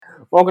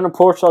Welcome to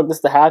Porch Talk. This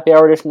is the happy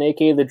hour edition,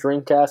 aka the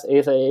Drinkcast,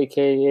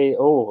 aka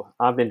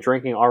I've been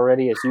drinking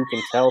already, as you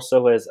can tell.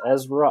 So has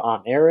Ezra.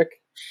 I'm Eric.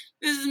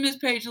 This is Miss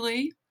Paige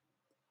Lee.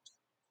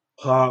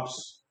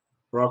 Pops,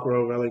 Rock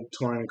Road Valley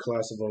Touring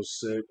Class of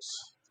 '06.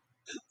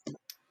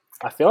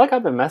 I feel like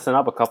I've been messing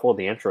up a couple of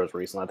the intros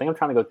recently. I think I'm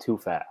trying to go too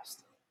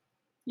fast.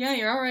 Yeah,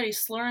 you're already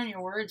slurring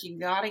your words. You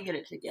gotta get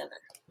it together.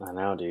 I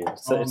know, dude.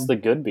 It's the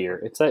good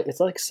beer. It's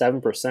like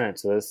 7%,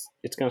 so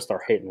it's gonna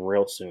start hitting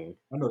real soon.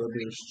 I know that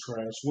beer's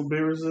trash. What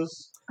beer is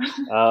this?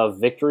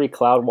 Victory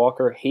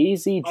Cloudwalker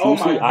Hazy Oh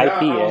Juicy my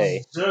god!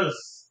 IPA.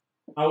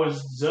 I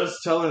was just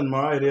telling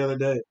Mari the other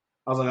day.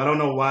 I was like, I don't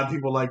know why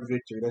people like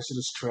Victory. That shit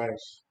is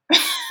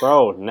trash.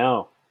 Bro,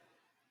 no.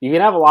 You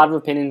can have a lot of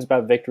opinions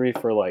about Victory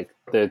for like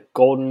the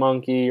Golden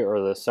Monkey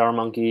or the Sour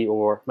Monkey,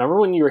 or remember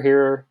when you were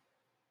here?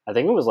 I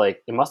think it was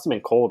like it must have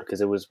been cold because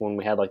it was when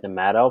we had like the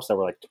Mad Elves that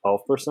were like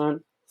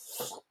 12%.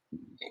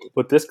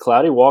 But this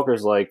Cloudy Walker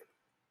is like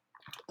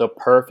the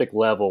perfect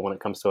level when it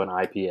comes to an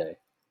IPA.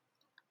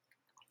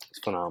 It's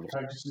phenomenal.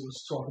 I just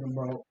was talking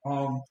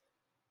about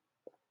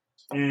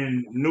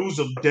in news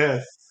of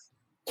death.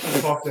 I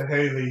talked to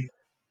Haley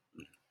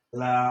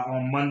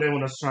on Monday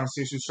when I was trying to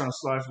see if she was trying to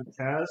slide for the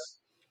cast.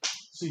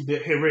 She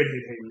did. Hey,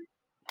 redhead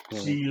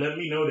Haley. She let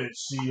me know that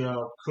she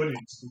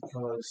couldn't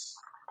because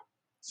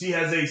she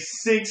has a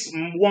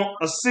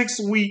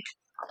 6-week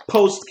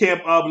post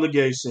camp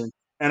obligation,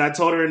 and I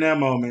told her in that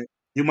moment,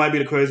 "You might be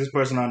the craziest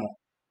person I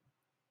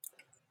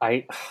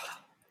know."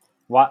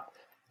 What?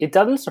 It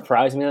doesn't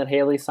surprise me that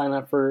Haley signed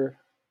up for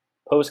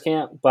post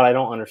camp, but I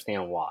don't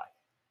understand why.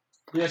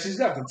 Yeah, she's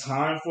got the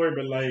time for it,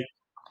 but like,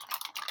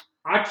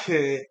 I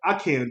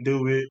can't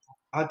do it.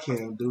 I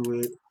can't do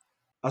it.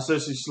 I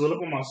said she slid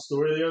up on my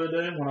story the other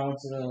day when I went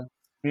to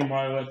me and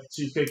Mario at the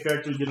Cheesecake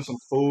Factory getting some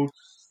food,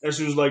 and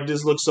she was like,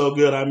 "This looks so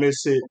good, I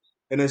miss it."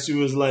 And then she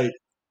was like,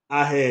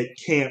 "I had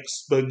camp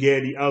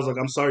spaghetti." I was like,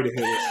 "I'm sorry to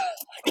hear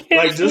this."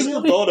 Like, just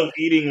the thought of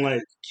eating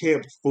like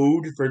camp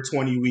food for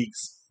 20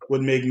 weeks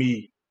would make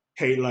me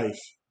hate life.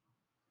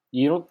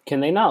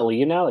 Can they not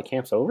leave now that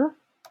camp's over?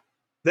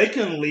 They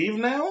can leave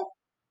now,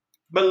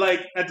 but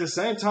like at the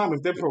same time,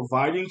 if they're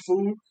providing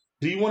food,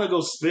 do you want to go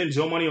spend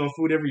your money on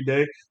food every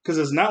day? Because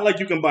it's not like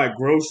you can buy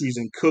groceries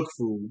and cook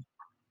food.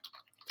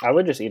 I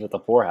would just eat at the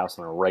poorhouse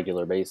on a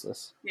regular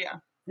basis. Yeah.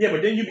 Yeah,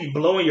 but then you'd be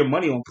blowing your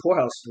money on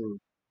poorhouse food.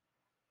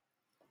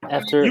 You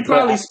But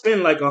probably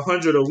spend like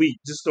 $100 a week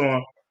just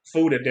on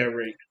food at that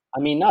rate. I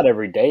mean, not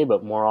every day,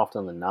 but more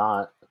often than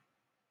not.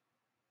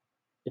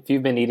 If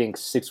you've been eating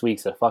 6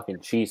 weeks of fucking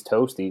cheese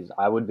toasties,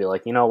 I would be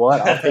like, you know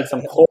what? I'll take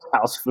some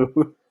poorhouse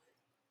food.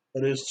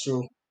 That is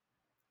true.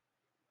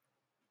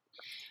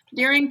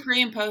 During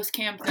pre and post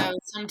camp, though,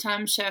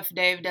 sometimes Chef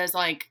Dave does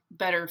like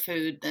better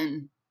food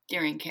than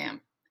during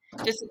camp,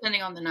 just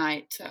depending on the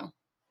night. So.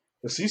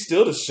 Is he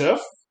still the chef?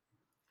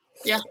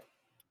 Yeah.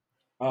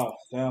 Oh,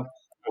 damn.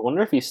 I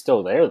wonder if he's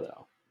still there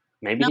though.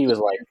 Maybe he was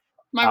like,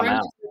 I'm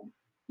out.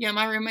 Yeah,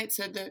 my roommate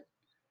said that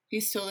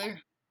he's still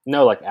there.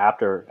 No, like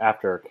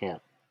after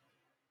camp.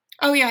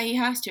 Oh yeah, he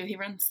has to. He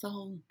runs the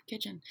whole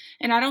kitchen,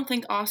 and I don't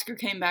think Oscar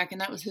came back,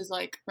 and that was his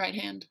like right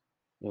hand.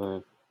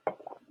 Mm.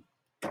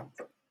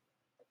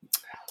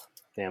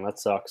 Damn, that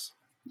sucks.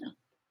 Yeah.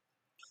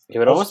 It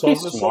would almost be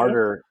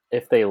smarter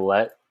if they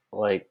let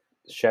like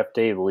Chef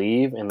Dave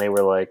leave and they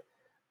were like,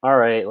 all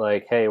right,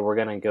 like, hey, we're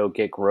gonna go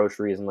get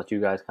groceries and let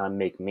you guys kind of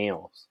make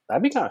meals.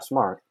 That'd be kind of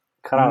smart.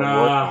 Cut out work and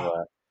all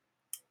that.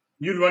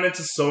 You'd run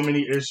into so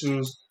many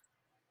issues.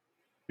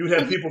 You'd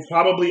have people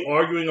probably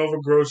arguing over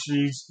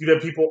groceries. You'd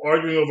have people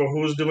arguing over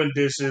who's doing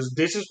dishes.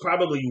 Dishes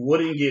probably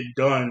wouldn't get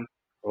done.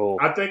 Oh.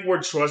 I think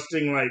we're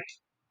trusting like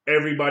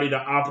everybody to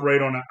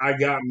operate on an "I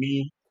got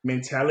me"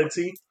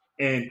 mentality,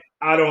 and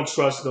I don't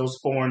trust those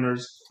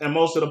foreigners. And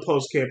most of the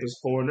post camp is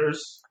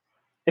foreigners.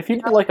 If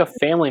you do like a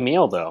family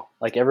meal though,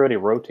 like everybody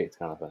rotates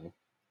kind of thing.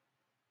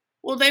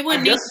 Well, they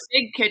wouldn't need a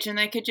big kitchen.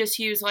 They could just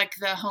use like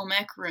the home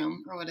ec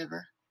room or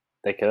whatever.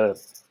 They could.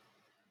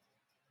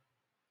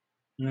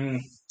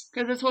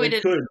 Because that's what we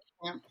did.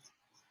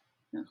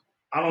 Yeah.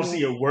 I don't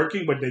see it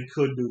working, but they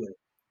could do it.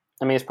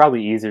 I mean, it's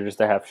probably easier just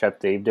to have Chef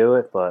Dave do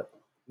it, but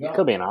it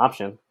could be an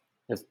option.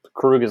 If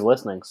Krug is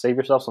listening, save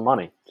yourself some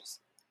money.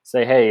 Just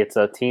say, hey, it's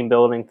a team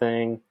building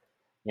thing.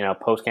 You know,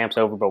 post camp's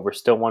over, but we're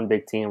still one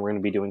big team. We're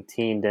going to be doing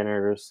team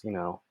dinners. You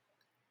know,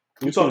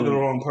 you're talking to the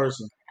wrong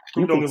person.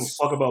 Who don't give a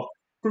fuck about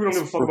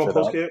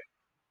post camp?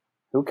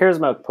 Who cares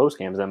about post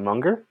camp? Is that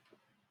Munger?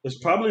 It's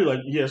probably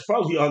it's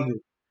probably Unger.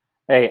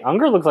 Hey,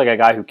 Unger looks like a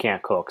guy who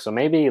can't cook, so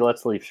maybe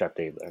let's leave Chef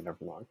Dave there. Never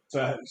mind.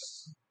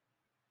 Thanks.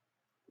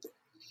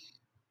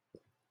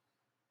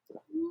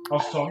 I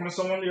was talking to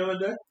someone the other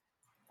day,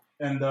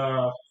 and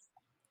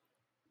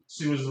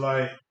she was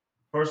like,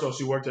 first of all,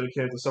 she worked at a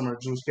camp, the summer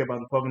Jewish camp out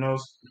in the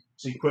Poconos.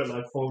 She quit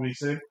like 4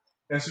 weeks in.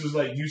 And she was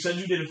like, you said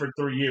you did it for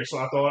 3 years, so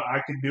I thought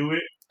I could do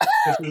it.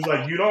 And she was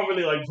like, you don't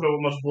really like put up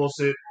with much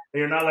bullshit, and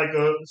you're not like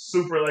a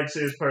super like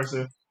serious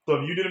person. So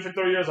if you did it for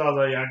 3 years, I was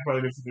like, yeah, I could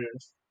probably do it for 3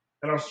 years.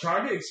 And I was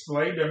trying to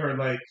explain to her,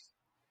 like,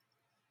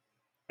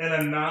 in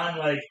a non,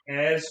 like,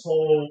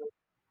 asshole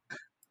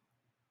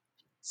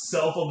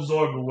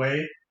self-absorbed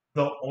way,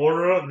 the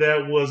aura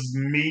that was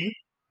me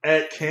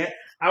at camp,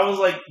 I was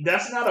like,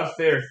 that's not a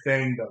fair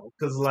thing though,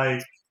 because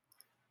like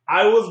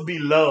I was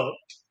beloved.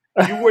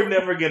 You were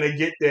never gonna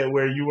get that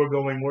where you were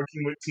going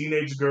working with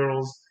teenage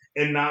girls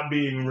and not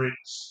being rich.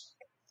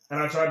 And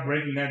I tried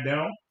breaking that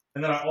down,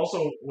 and then I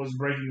also was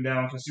breaking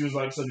down because she was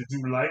like, "So did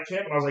you like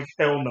camp?" And I was like,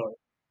 "Hell no,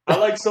 I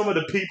like some of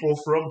the people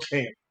from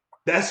camp."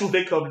 That's what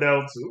they come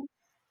down to.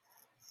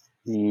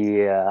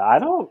 Yeah, I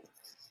don't.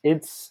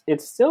 It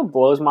still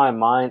blows my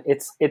mind.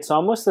 It's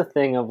almost a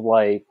thing of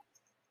like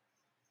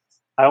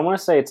I don't want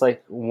to say it's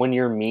like when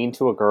you're mean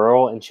to a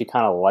girl and she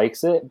kind of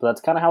likes it, but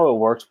that's kind of how it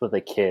works with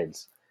the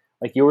kids.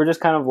 Like you were just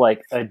kind of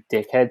like a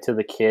dickhead to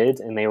the kids,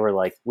 and they were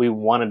like, "We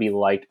want to be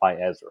liked by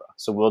Ezra,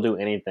 so we'll do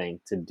anything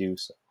to do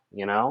so."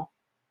 You know?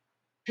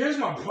 Here's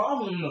my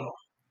problem though.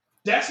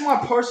 That's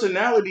my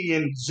personality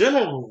in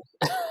general.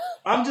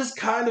 I'm just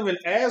kind of an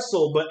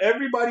asshole, but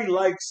everybody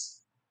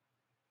likes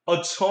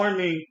a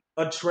charming,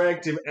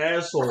 attractive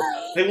asshole.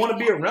 They want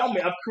to be around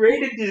me. I've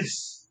created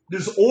this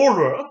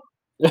aura.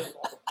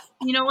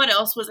 You know what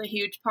else was a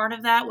huge part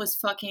of that was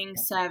fucking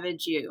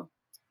Savage You.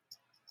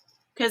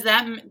 Because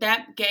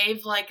that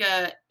gave like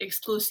a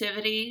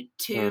exclusivity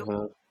to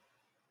Mm-hmm.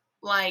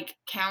 like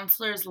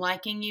counselors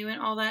liking you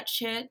and all that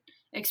shit,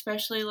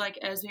 especially like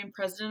as being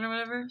president or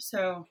whatever.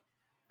 So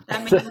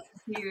that made a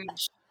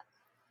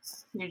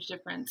huge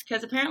difference.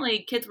 Because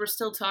apparently kids were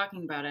still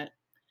talking about it.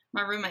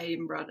 My roommate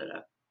even brought it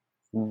up.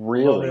 Love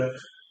Really? that.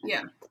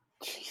 Yeah.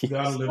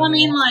 Gotta live Well, I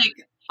mean, more.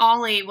 like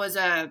Ollie was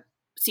a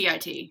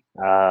CIT.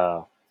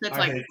 Oh. That's I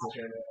like hate to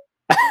hear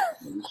that.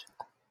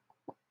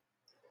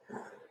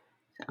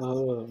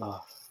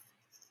 Oh.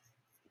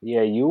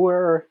 Yeah, you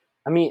were.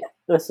 I mean,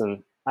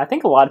 listen. I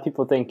think a lot of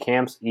people think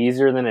camp's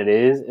easier than it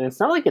is, and it's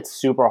not like it's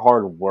super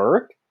hard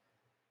work.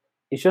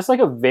 It's just like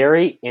a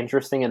very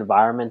interesting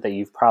environment that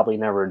you've probably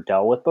never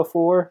dealt with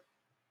before.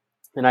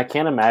 And I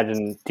can't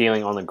imagine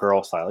dealing on the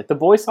girl side. Like the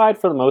boy side,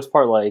 for the most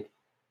part, like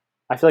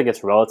I feel like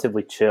it's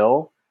relatively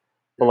chill.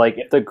 But like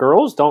if the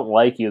girls don't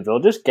like you, they'll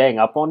just gang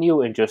up on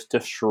you and just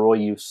destroy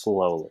you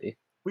slowly.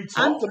 We I'm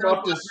talked so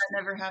about glad this. that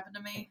never happened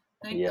to me.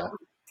 Thank Yeah. God.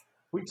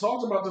 We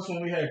talked about this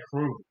when we had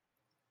crew.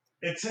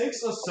 It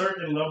takes a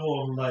certain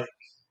level of like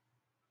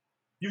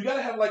you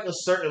gotta have like a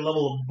certain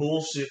level of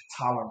bullshit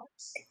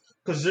tolerance.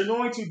 Because you're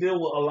going to deal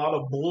with a lot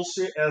of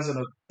bullshit as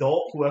an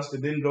adult who has to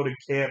then go to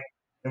camp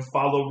and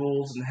follow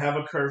rules and have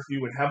a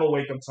curfew and have a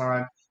wake up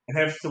time and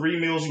have 3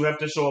 meals you have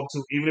to show up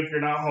to, even if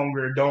you're not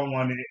hungry or don't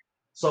want it.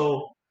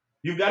 So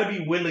you've got to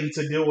be willing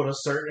to deal with a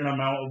certain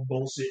amount of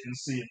bullshit and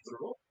see it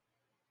through.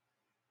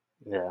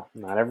 Yeah.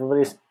 Not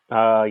everybody's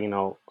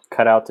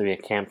cut out to be a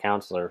camp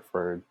counselor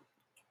for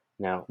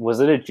was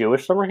it a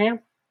Jewish summer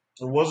camp?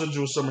 It was a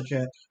Jewish summer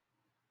camp.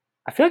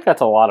 I feel like that's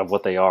a lot of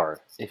what they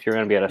are. If you're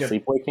gonna be at a Yeah,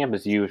 sleepaway camp,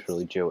 is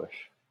usually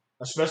Jewish.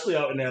 especially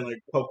out in that like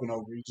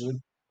Pocono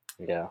region.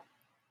 Yeah.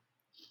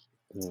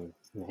 I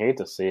hate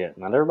to see it.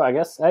 Not everybody. I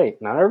guess. Hey,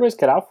 not everybody's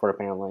cut out for it.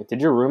 Apparently,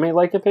 did your roommate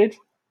like it, Paige?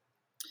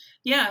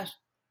 Yeah,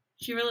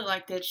 she really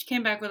liked it. She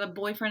came back with a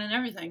boyfriend and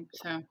everything.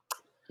 So.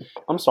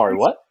 I'm sorry.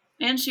 What?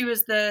 And she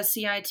was the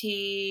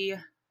CIT,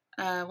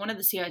 one of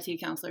the CIT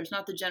counselors,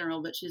 not the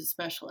general, but she's a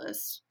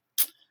specialist.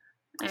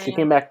 And She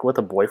came back with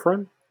a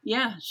boyfriend.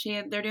 yeah,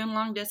 they're doing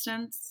long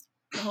distance,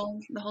 the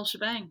whole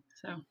shebang.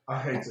 So I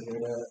hate to hear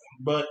that,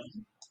 but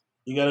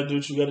you got to do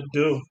what you got to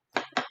do.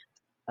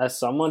 As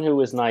someone who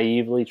was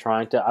naively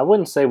trying to, I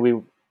wouldn't say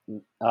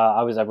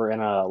I was ever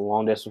in a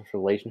long distance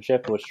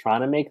relationship. Was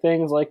trying to make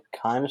things like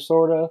kind of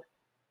sort of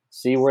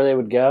see where they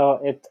would go.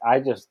 I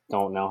just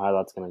don't know how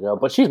that's going to go.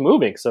 But she's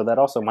moving, so that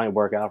also might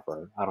work out for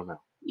her. I don't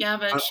know. yeah,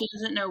 but she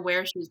doesn't know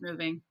where she's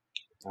moving.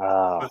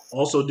 I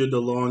also did the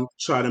long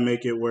try to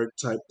make it work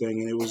type thing,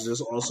 and it was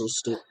just also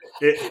stupid.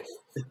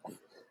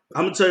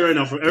 I'm gonna tell you right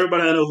now, from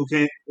everybody I know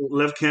who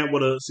left camp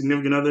with a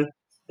significant other,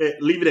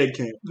 leave it at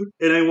camp.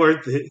 It ain't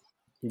worth it.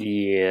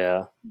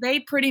 Yeah. They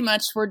pretty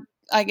much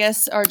I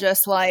guess, are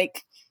just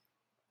like,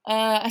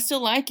 I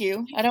still like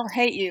you. I don't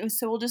hate you.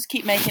 So we'll just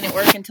keep making it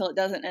work until it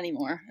doesn't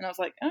anymore. And I was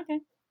like, okay,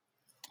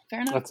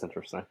 fair enough. That's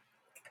interesting.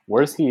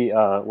 Where's he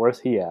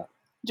at?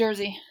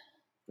 Jersey.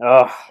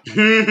 Ugh.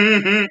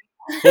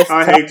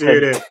 I hate to hear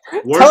that.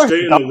 Tell Worst her state to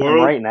in the dump him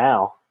world. right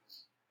now.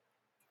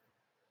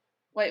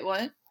 Wait,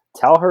 what?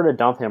 Tell her to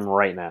dump him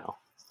right now.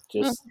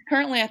 Well, Just he's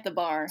currently at the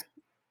bar.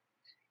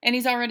 And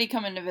he's already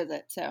coming to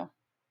visit, so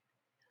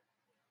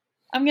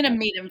I'm gonna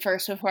meet him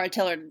first before I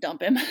tell her to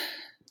dump him.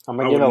 I'm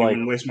I gonna give it wouldn't like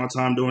even waste my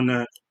time doing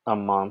that. a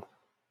month.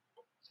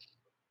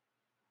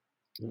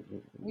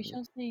 We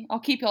shall see. I'll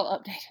keep y'all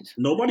updated.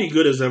 Nobody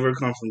good has ever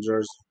come from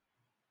Jersey.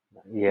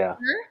 Yeah.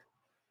 Sure?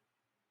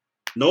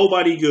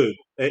 Nobody good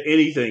at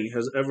anything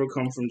has ever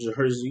come from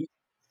Jersey.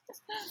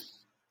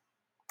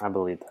 I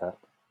believe that.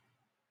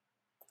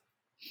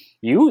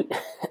 You,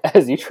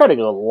 as you try to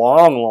go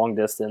long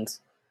distance.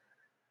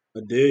 I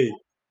did.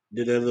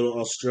 Did that little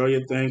Australia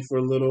thing for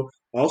a little.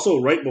 Also,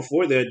 right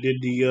before that, did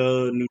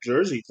the New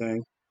Jersey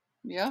thing.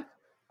 Yeah.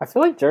 I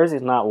feel like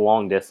Jersey's not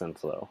long distance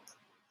though.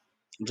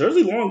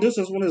 Jersey long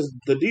distance one is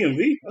the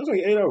DMV. That's like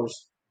 8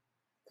 hours.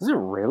 Is it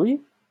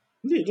really?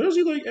 Yeah,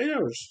 Jersey like 8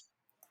 hours.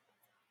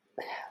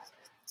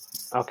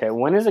 Okay,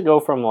 when does it go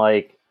from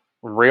like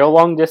real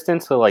long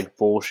distance to like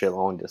bullshit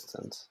long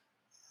distance?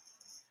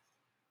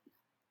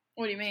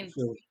 What do you mean?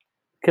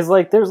 Because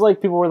like there's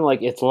like people when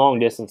like it's long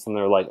distance and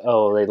they're like,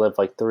 oh, they live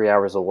like 3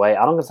 hours away.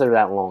 I don't consider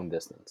that long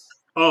distance.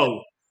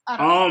 Oh, I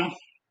don't know.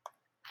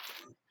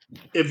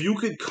 if you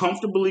could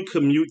comfortably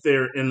commute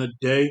there in a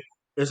day,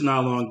 it's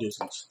not long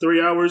distance.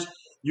 3 hours,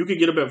 you could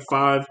get up at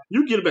 5.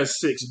 You could get up at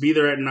 6, be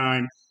there at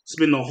 9,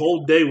 spend the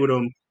whole day with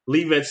them,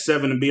 leave at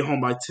 7, and be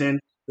home by 10.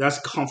 That's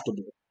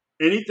comfortable.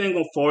 Anything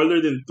go farther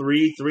than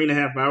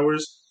 3.5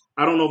 hours,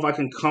 I don't know if I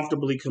can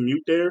comfortably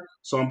commute there,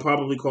 so I'm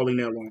probably calling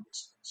that long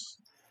distance.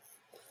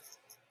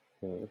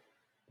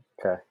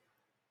 Okay.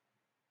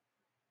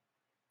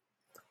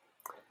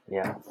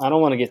 Yeah, I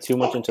don't want to get too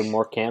much into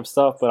more camp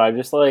stuff, but I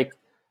just like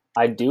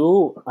I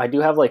do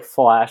have like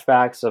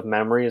flashbacks of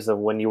memories of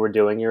when you were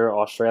doing your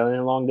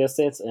Australian long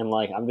distance, and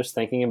like I'm just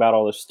thinking about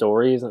all the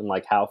stories and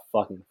like how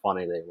fucking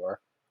funny they were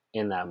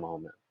in that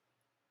moment.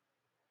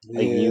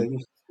 Like Yeah,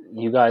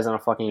 you guys in a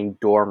fucking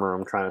dorm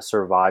room trying to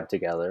survive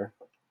together,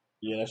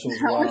 yeah, that shit was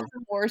That was wild.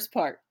 the worst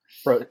part.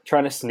 bro.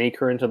 Trying to sneak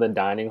her into the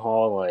dining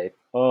hall, like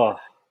oh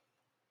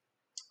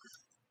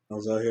I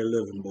was out here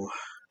living, boy.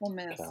 A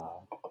mess.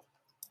 god.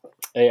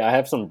 Hey, I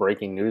have some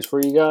breaking news for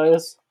you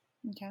guys.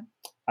 Okay.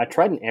 I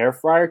tried an air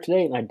fryer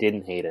today and I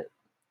didn't hate it.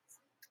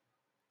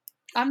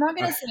 I'm not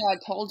gonna say I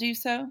told you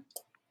so,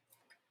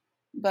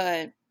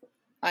 but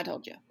I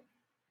told you.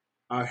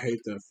 I hate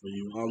that for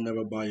you. I'll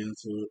never buy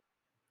into it.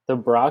 The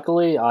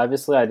broccoli,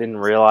 obviously, I didn't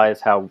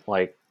realize how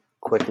like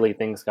quickly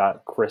things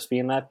got crispy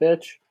in that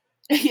bitch.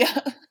 Yeah.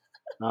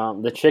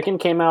 The chicken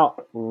came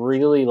out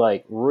really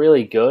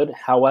good.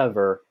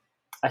 However,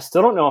 I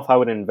still don't know if I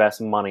would invest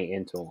money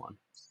into one.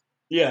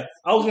 Yeah,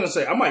 I was gonna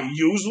say I might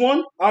use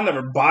one. I'll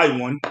never buy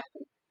one.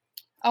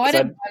 Oh, I 'Cause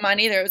didn't buy mine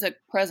either. It was a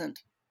present.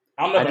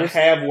 I'll I never just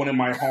have one in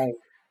my home.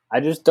 I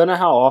just don't know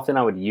how often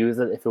I would use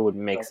it if it would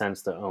make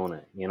sense to own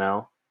it. You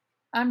know?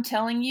 I'm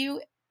telling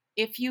you,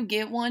 if you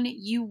get one,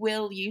 you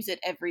will use it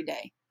every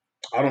day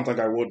I don't think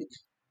I would.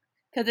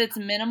 because it's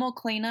minimal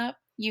cleanup.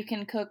 You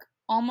can cook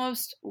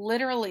almost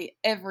literally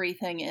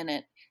everything in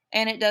it,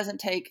 and it doesn't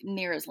take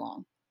near as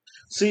long.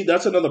 See,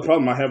 that's another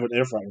problem I have with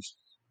air fryers.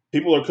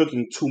 People are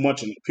cooking too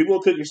much in it. People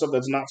are cooking stuff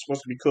that's not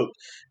supposed to be cooked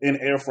in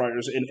air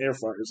fryers,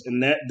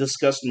 and that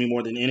disgusts me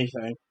more than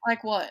anything.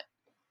 Like what?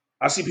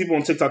 I see people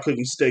on TikTok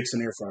cooking steaks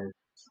in air fryer.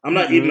 I'm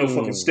not eating no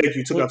fucking Mm-mm. steak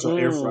you took out your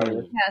air fryer.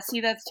 Mm-mm. Yeah,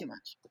 see, that's too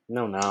much.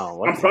 No. I'm Let's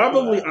not do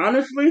probably, that.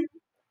 honestly,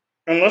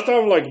 unless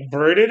I've like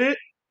braided it,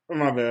 oh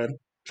my bad,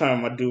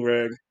 trying my do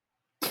rag.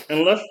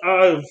 Unless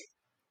I've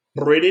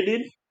braided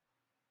it,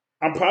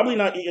 I'm probably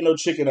not eating no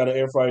chicken out of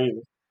air fryer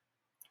either.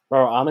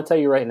 Bro, I'm gonna tell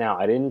you right now,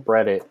 I didn't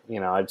bread it. You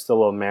know, I just did a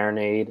little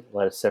marinade,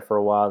 let it sit for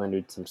a while, then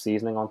do some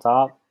seasoning on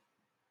top.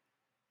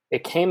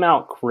 It came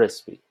out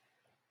crispy,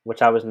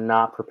 which I was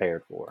not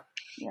prepared for.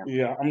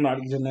 Yeah, I'm not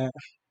eating that.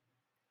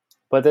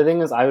 But the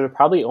thing is, I would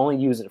probably only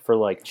use it for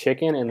like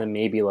chicken and then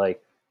maybe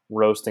like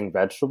roasting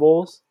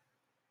vegetables.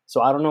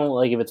 So I don't know,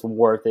 like if it's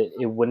worth it.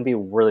 It wouldn't be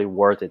really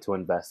worth it to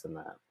invest in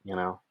that. You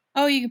know?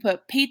 Oh, you can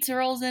put pizza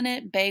rolls in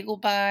it, bagel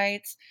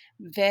bites,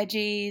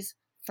 veggies,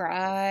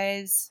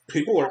 fries.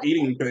 People are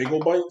eating bagel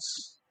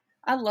bites.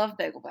 I love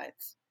bagel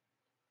bites.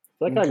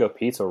 I feel like I go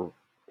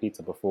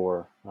pizza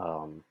before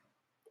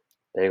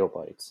bagel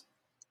bites.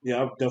 Yeah,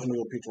 I'll definitely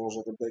go pizza rolls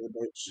over bagel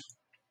bites.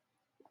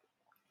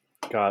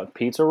 God,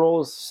 pizza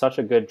rolls such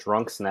a good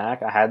drunk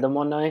snack. I had them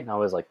one night and I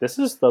was like, this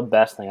is the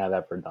best thing I've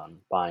ever done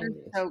buying They're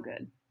these. so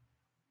good.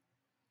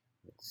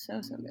 So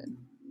good.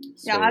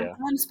 So Yeah, I've yeah,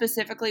 done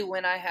specifically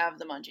when I have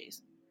the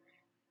munchies.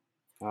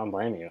 I don't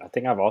blame you. I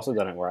think I've also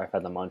done it where I've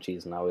had the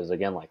munchies and I was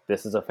again like,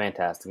 this is a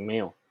fantastic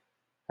meal.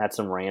 Had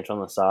some ranch on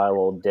the side, a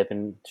little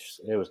dipping.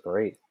 It was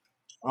great.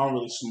 I don't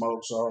really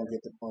smoke, so I don't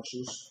get the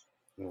punches.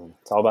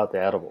 It's all about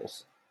the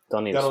edibles.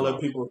 Don't need to Gotta let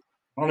smoke. people.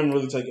 I don't even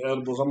really take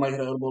edibles. I might hit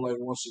an edible like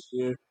once a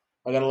year.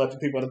 I gotta let the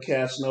people at the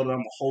cast know that I'm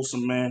a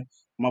wholesome man.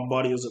 My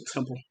body is a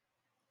temple.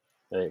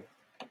 Hey,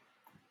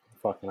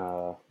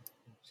 fucking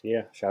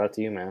yeah. Shout out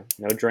to you, man.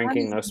 No Mine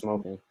drinking, is, no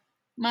smoking.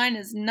 mine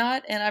is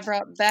not, and I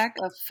brought back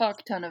a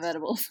fuck ton of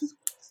edibles.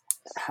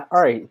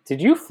 All right. Did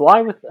you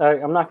fly with?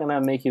 I'm not gonna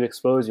make you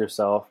expose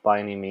yourself by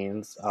any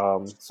means.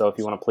 So if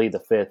you want to plead the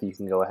fifth, you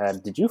can go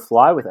ahead. Did you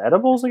fly with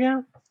edibles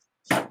again?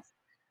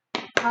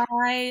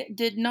 I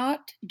did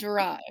not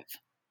drive.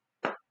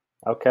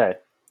 Okay.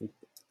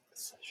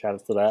 Shout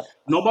out to that.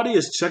 Nobody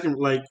is checking.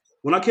 Like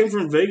when I came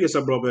from Vegas,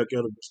 I brought back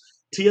edibles.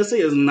 TSA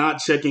is not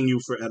checking you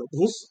for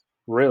edibles.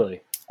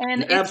 Really?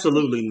 And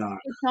Absolutely not.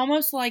 it's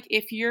almost like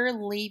if you're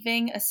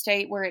leaving a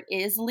state where it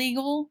is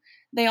legal,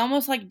 they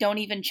almost like don't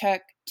even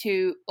check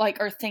to like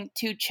or think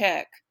to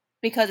check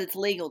because it's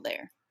legal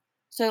there.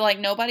 So like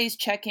nobody's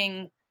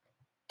checking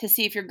to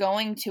see if you're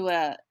going to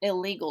a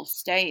illegal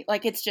state.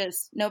 Like it's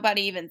just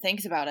nobody even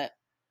thinks about it.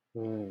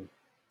 So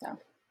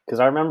Because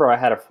I remember I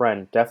had a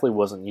friend, definitely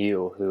wasn't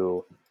you,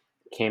 who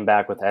came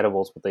back with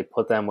edibles, but they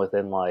put them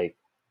within like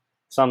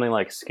something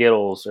like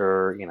Skittles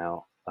or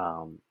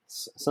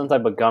some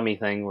type of gummy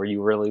thing where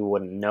you really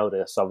wouldn't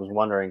notice. So I was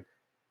wondering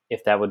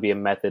if that would be a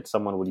method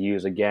someone would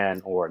use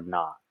again or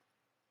not.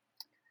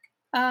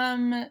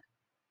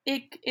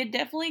 It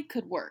definitely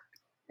could work.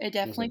 It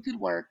definitely Mm-hmm. could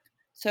work.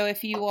 So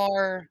if you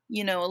are,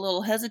 a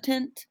little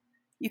hesitant,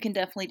 you can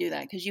definitely do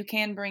that because you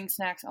can bring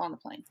snacks on the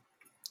plane.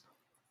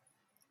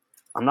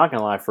 I'm not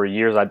gonna lie. For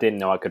years, I didn't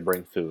know I could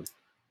bring food.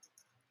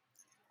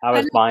 I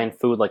was buying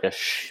food like a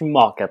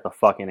schmuck at the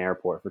fucking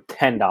airport for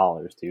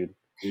 $10, dude.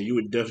 Yeah, you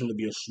would definitely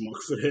be a schmuck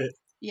for that.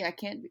 Yeah,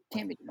 can't be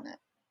doing that.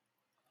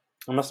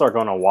 I'm gonna start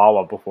going to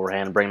Wawa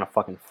beforehand and bringing a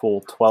fucking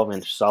full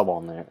 12-inch sub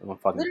on there on the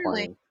fucking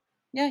Literally. plane.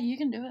 Yeah, you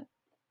can do it.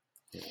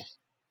 Yeah.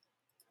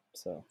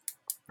 So,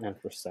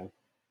 interesting.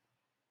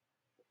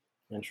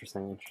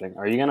 Interesting.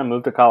 Are you gonna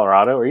move to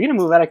Colorado? Are you gonna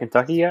move out of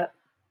Kentucky yet?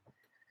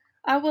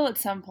 I will at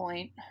some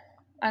point.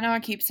 I know I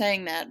keep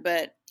saying that,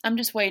 but I'm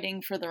just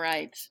waiting for the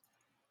right,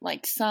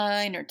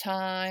 sign or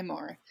time.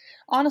 Or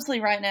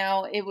honestly, right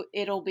now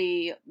it'll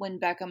be when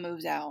Becca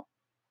moves out,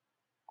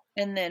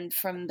 and then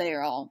from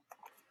there I'll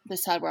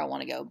decide where I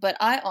want to go. But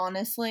I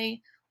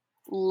honestly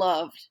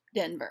loved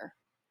Denver.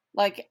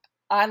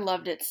 I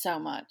loved it so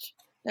much.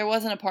 There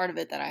wasn't a part of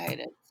it that I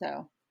hated.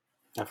 So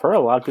I've heard a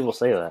lot of people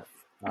say that.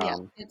 yeah,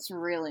 it's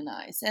really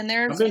nice. And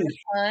I've there's been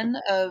a ton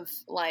of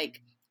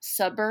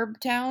suburb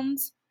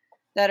towns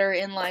that are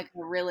in a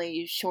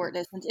really short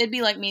distance. It'd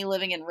be like me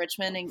living in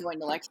Richmond and going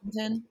to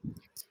Lexington.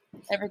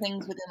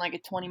 Everything's within a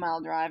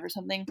 20-mile drive or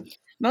something.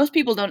 Most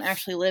people don't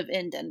actually live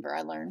in Denver,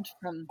 I learned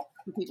from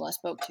the people I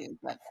spoke to.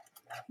 But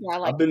yeah, I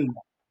like I've been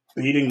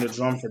beating the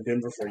drum for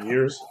Denver for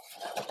years.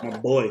 My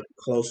boy,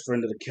 close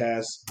friend of the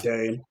cast,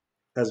 Dane,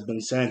 has been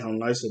saying how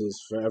nice it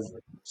is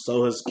forever.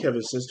 So has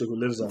Kevin's sister who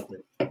lives out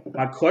there.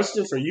 My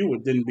question for you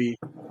would then be,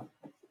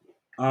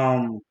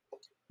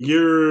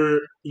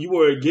 you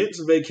were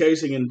against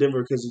vacationing in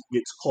Denver because it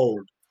gets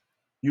cold.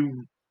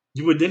 You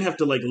you would then have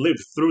to live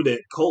through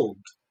that cold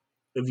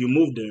if you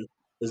moved there.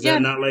 Is yeah,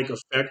 that not a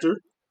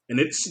factor? And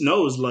it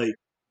snows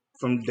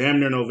from damn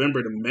near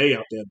November to May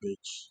out there,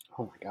 bitch.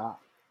 Oh my god.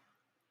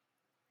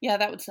 yeah,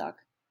 that would suck.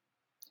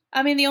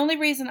 I mean, the only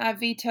reason I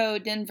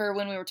vetoed Denver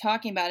when we were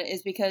talking about it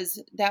is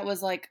because that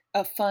was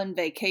a fun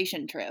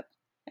vacation trip.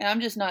 And I'm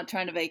just not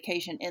trying to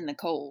vacation in the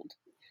cold.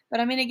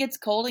 But I mean, it gets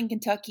cold in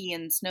Kentucky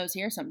and snows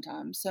here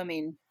sometimes. So, I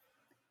mean,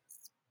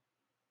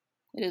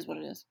 it is what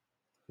it is.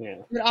 Yeah.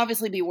 It would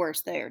obviously be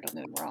worse there, don't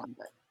get me wrong.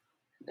 But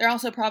they're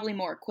also probably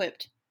more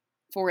equipped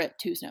for it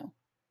to snow.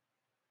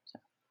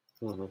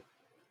 So. Mm-hmm.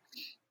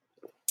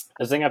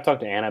 The thing I've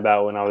talked to Anna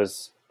about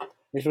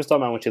she was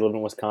talking about when she lived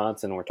in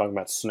Wisconsin, and we're talking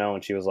about snow,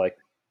 and she was like,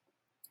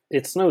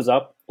 it snows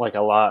up a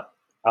lot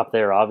up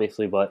there,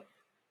 obviously, but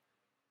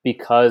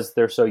because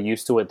they're so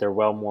used to it, they're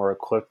well more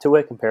equipped to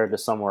it compared to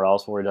somewhere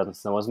else where it doesn't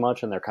snow as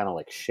much, and they're kind of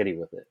shitty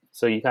with it.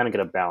 So you kind of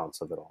get a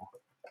balance of it all.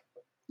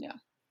 Yeah.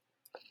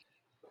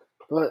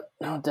 But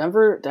no,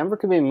 Denver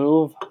could be a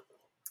move.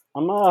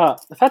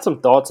 I've had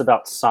some thoughts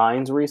about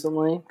signs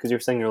recently because you're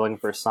saying you're looking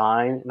for a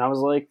sign, and I was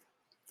like,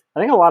 I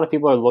think a lot of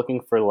people are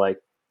looking for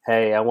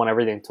hey, I want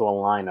everything to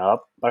align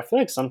up, but I feel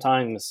like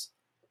sometimes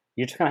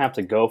you just kind of have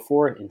to go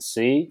for it and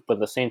see. But at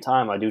the same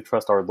time, I do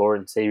trust our Lord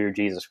and Savior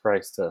Jesus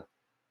Christ to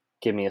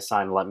give me a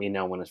sign to let me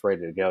know when it's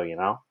ready to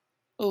go.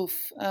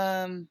 Oof.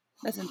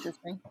 That's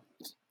interesting.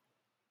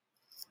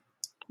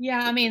 Yeah,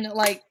 I mean,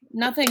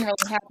 nothing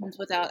really happens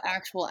without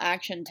actual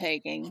action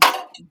taking.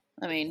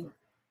 I mean,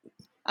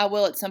 I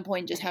will at some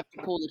point just have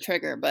to pull the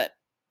trigger, but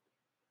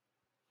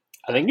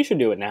I think you should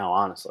do it now,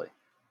 honestly.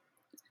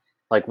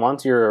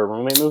 Once your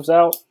roommate moves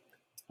out,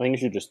 I think you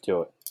should just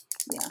do it.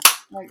 yeah,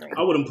 I agree.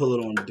 I wouldn't pull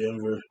it on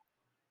Denver.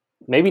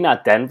 Maybe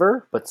not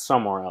Denver, but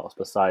somewhere else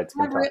besides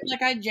Kentucky.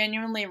 I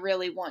genuinely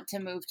really want to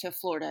move to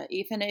Florida,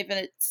 even if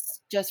it's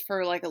just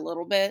for a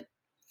little bit.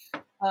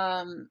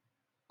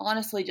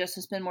 Honestly, just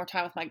to spend more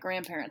time with my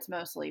grandparents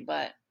mostly,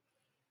 but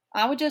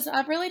I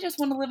really just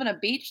want to live in a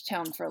beach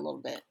town for a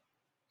little bit.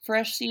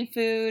 Fresh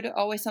seafood,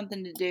 always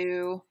something to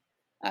do.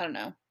 I don't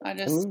know. I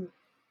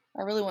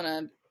really want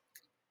to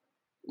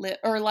live,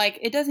 or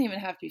it doesn't even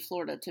have to be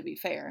Florida to be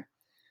fair,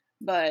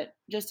 but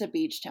just a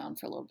beach town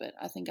for a little bit.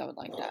 I think I would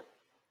like that,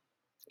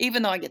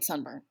 even though I get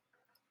sunburned.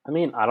 I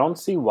mean, I don't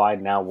see why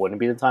now wouldn't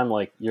be the time.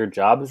 Your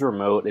job is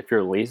remote. If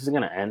your lease is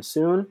going to end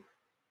soon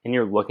and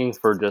you're looking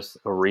for just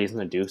a reason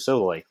to do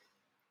so,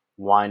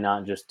 why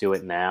not just do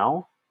it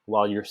now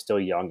while you're still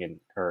young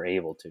and are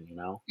able to,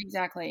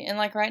 Exactly. And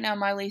right now,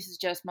 my lease is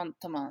just month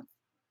to month.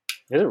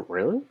 Is it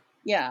really?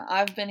 Yeah,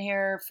 I've been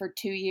here for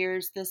 2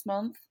 years this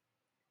month,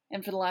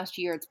 and for the last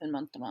year, it's been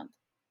month to month.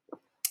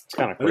 It's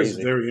kind of That is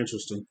crazy. very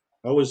interesting.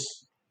 I've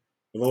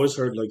always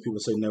heard people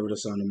say never to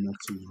sign a month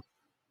to month,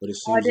 but it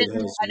seems it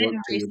has I didn't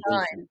worked to your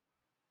benefit. resign.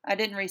 I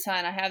didn't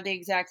resign. I have the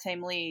exact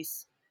same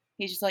lease.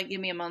 He's just give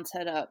me a month's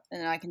head up,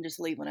 and I can just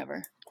leave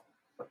whenever.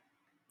 I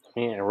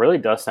mean, it really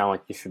does sound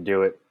like you should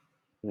do it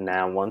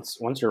now. Once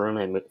your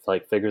roommate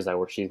figures out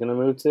where she's gonna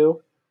move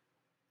to,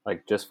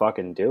 just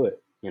fucking do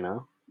it. Yeah,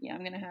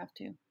 I'm gonna have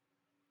to.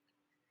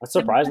 That's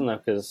surprising though,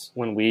 because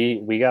when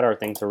we got our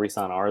thing to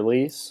re-sign our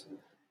lease,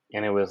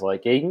 And it was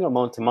like, yeah, you can go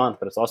month to month,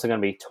 but it's also going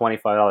to be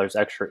 $25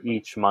 extra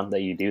each month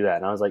that you do that.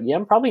 And I was like, yeah,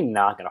 I'm probably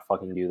not going to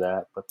fucking do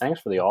that, but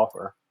thanks for the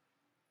offer.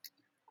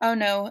 Oh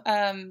no.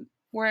 I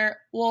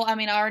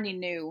already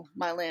knew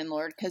my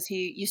landlord because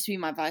he used to be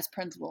my vice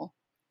principal.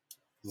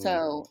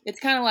 So it's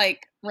kind of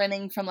like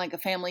renting from like a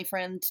family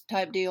friend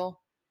type deal.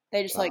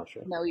 They just like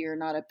Gotcha. know you're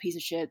not a piece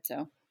of shit.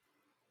 So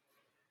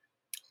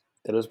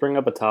It does bring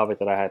up a topic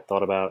that I had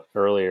thought about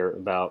earlier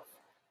about,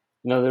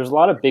 there's a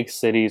lot of big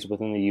cities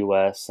within the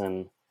U.S.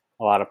 and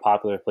a lot of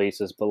popular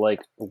places, but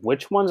like,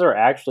 which ones are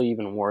actually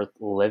even worth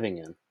living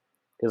in?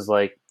 Because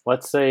like,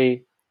 let's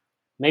say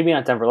maybe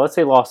not Denver, let's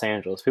say Los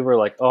Angeles. People are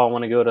like, oh, I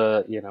want to go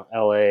to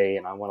L.A.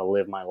 and I want to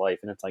live my life,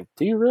 and it's like,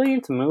 do you really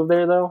need to move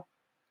there though?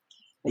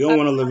 You don't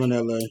want to live in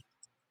LA. yeah,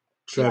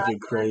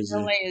 Traffic crazy.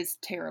 LA is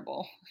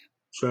terrible.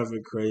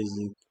 Traffic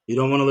crazy. You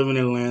don't want to live in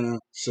Atlanta,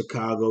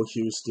 Chicago,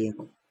 Houston.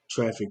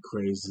 Traffic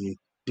crazy.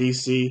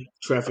 DC,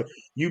 traffic.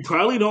 You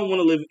probably don't want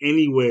to live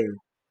anywhere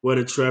where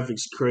the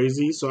traffic's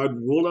crazy. So I'd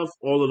rule off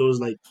all of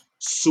those like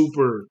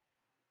super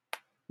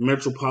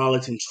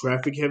metropolitan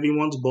traffic heavy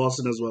ones.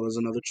 Boston as well as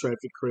another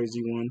traffic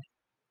crazy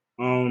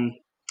one.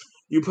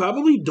 You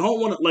probably don't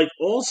want to like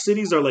all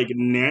cities are like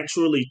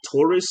naturally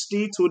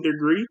touristy to a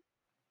degree,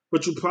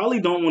 but you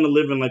probably don't want to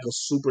live in like a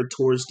super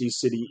touristy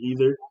city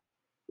either.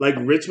 Like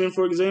Richmond,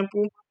 for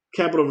example,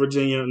 capital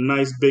Virginia,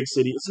 nice big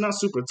city. It's not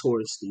super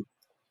touristy.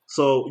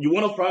 So you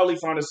want to probably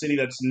find a city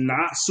that's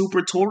not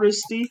super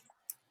touristy.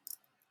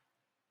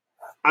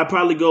 I'd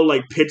probably go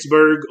like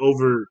Pittsburgh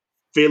over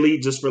Philly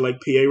just for like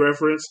PA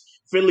reference.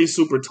 Philly's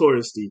super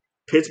touristy.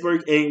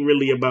 Pittsburgh ain't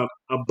really about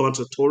a bunch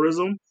of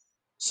tourism.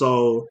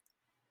 So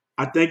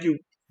I think you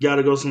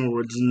gotta go somewhere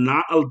where there's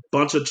not a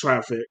bunch of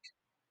traffic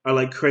or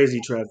like crazy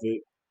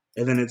traffic,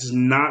 and then it's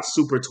not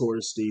super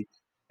touristy,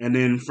 and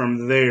then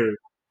from there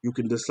you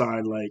can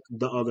decide like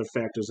the other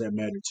factors that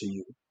matter to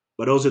you.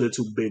 But those are the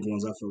two big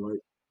ones I feel like.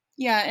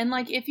 Yeah, and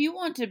like if you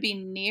want to be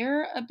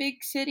near a big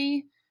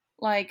city,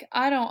 like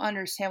I don't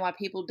understand why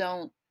people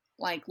don't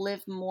like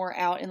live more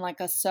out in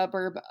like a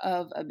suburb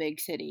of a big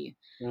city.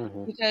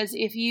 Mm-hmm. Because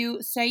if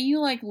you say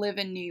you like live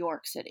in New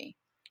York City,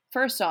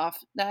 first off,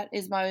 that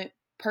is my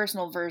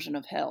personal version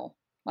of hell.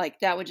 Like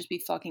that would just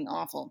be fucking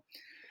awful.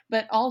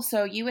 But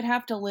also, you would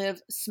have to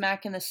live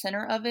smack in the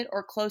center of it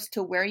or close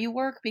to where you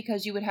work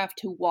because you would have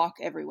to walk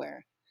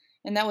everywhere.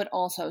 And that would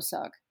also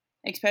suck,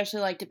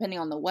 especially like depending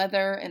on the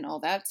weather and all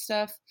that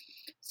stuff.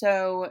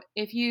 So,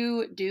 if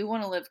you do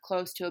want to live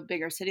close to a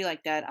bigger city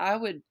like that, I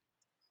would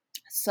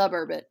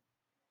suburb it.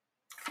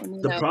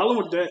 And The problem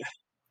with that,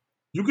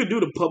 you could do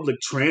the public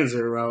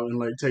transit route and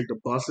like take the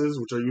buses,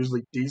 which are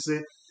usually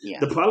decent. yeah.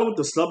 The problem with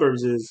the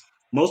suburbs is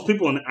most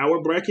people in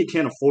our bracket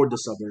can't afford the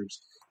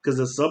suburbs because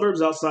the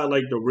suburbs outside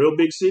like the real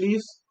big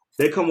cities,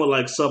 they come with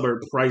like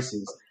suburb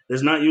prices.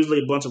 There's not usually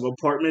a bunch of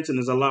apartments and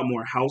there's a lot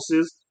more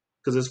houses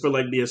because it's for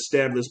like the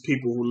established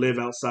people who live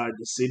outside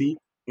the city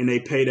and they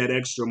pay that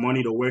extra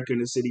money to work in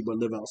the city but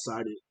live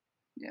outside it.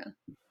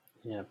 Yeah.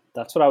 Yeah,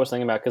 that's what I was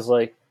thinking about. Because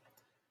like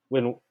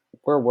when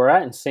where we're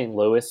at in St.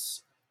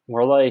 Louis,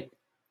 we're like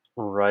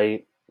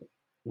right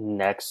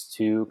next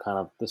to kind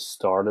of the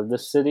start of the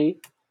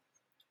city.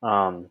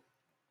 Um,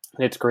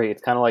 it's great.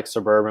 It's kind of like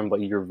suburban,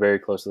 but you're very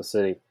close to the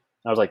city.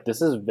 I was like,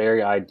 this is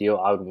very ideal.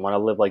 I would want to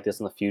live like this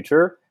in the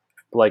future.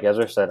 But like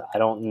Ezra said, I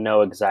don't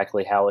know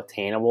exactly how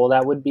attainable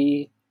that would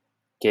be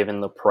given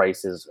the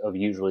prices of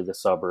usually the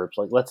suburbs.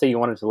 Like, let's say you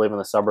wanted to live in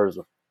the suburbs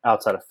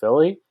outside of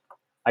Philly.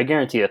 I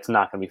guarantee it's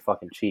not going to be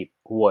fucking cheap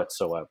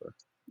whatsoever.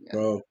 Yeah.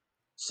 Bro,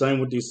 same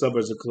with these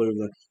suburbs of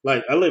Cleveland.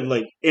 Like I live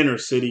like inner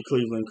city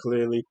Cleveland.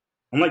 Clearly,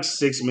 I'm like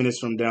 6 minutes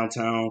from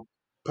downtown.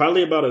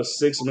 Probably about a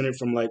 6 minute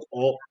from like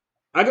all.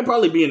 I could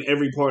probably be in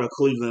every part of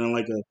Cleveland in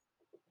like a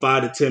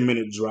 5 to 10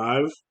 minute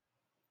drive.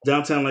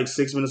 Downtown like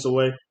 6 minutes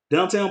away.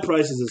 Downtown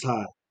prices is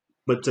high,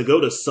 but to go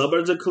to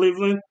suburbs of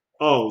Cleveland,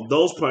 oh,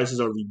 those prices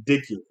are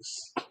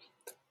ridiculous.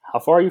 How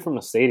far are you from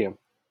the stadium?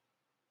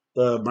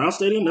 The Brown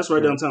Stadium, that's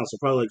right Yeah. downtown, so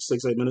probably like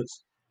 6 8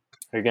 minutes.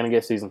 Are you going to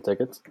get season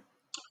tickets?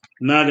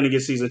 Not gonna get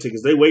season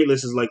tickets. They wait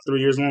list is like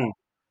 3 years long.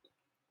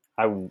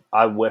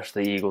 I wish the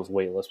Eagles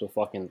wait list was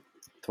fucking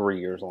 3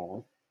 years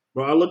long.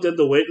 Bro, I looked at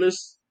the wait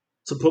list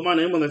to put my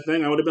name on the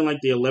thing. I would have been like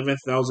the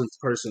 11,000th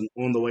person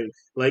on the wait,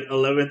 like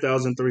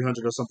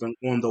 11,300 or something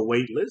on the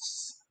wait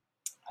list.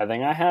 I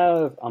think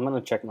I'm going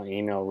to check my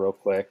email real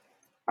quick.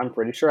 I'm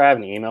pretty sure I have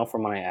an email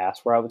from when I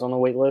asked where I was on the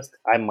wait list.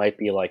 I might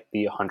be like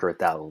the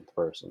 100,000th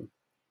person.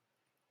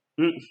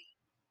 Mm.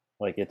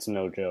 Like, it's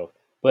no joke.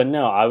 But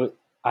no,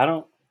 I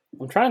don't.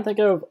 I'm trying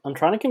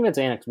to convince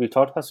Anna, because we've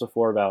talked about this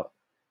before about,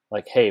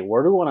 like, hey,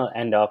 where do we want to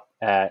end up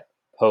at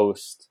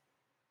post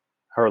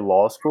her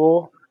law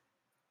school?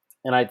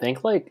 And I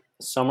think, like,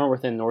 somewhere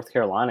within North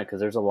Carolina, because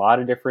there's a lot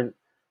of there's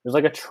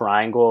like a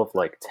triangle of,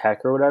 like,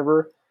 tech or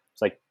whatever.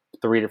 It's like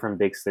 3 different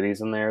big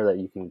cities in there that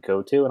you can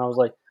go to. And I was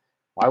like,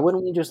 why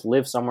wouldn't we just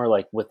live somewhere,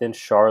 like, within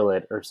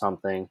Charlotte or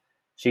something?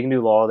 She can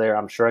do law there.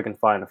 I'm sure I can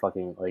find a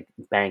fucking, like,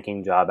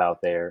 banking job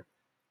out there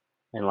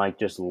and, like,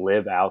 just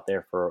live out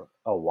there for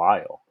a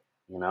while,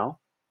 you know?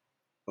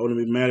 I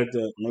wouldn't be mad at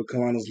that. North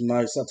Carolina's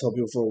nice. I told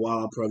people for a while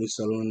I'll probably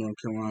settle in North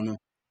Carolina.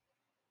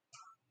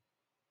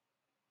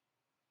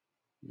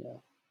 Yeah.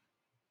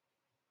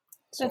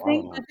 The So I don't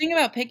thing, know. the thing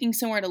about picking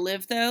somewhere to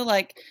live, though,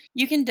 like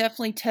you can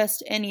definitely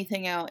test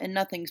anything out, and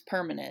nothing's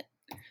permanent.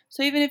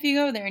 So even if you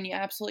go there and you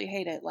absolutely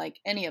hate it, like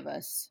any of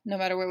us, no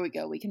matter where we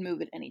go, we can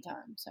move at any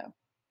time. So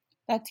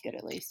that's good,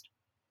 at least.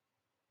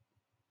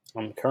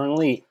 I'm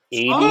currently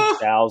Ah,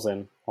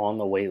 80,000 on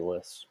the wait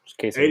list, just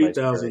in case anybody's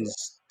 80,000 curious.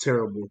 is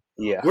terrible.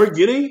 Yeah.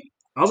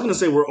 I was going to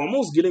say, we're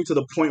almost getting to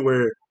the point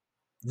where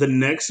the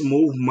next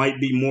move might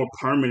be more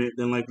permanent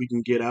than like we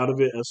can get out of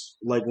it as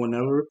like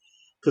whenever.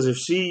 Because if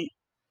she,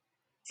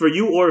 for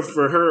you or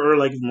for her, or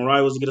like if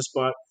Mariah was to get a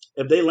spot,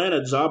 if they land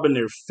a job in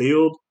their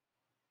field,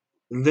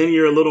 then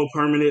you're a little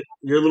permanent.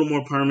 You're a little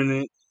more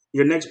permanent.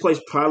 Your next place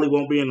probably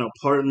won't be an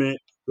apartment.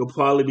 You'll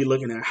probably be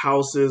looking at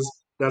houses.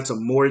 That's a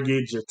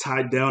mortgage. You're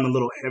tied down a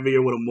little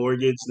heavier with a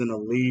mortgage than a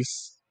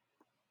lease.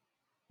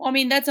 Well, I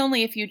mean, that's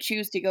only if you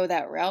choose to go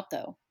that route,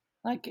 though.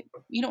 Like,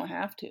 you don't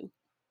have to.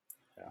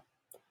 Yeah.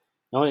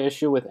 The only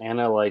issue with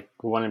Anna, like,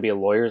 wanting to be a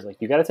lawyer is, like,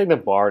 you got to take the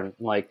bar, and,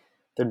 like,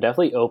 they're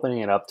definitely opening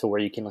it up to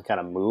where you can like, kind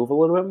of move a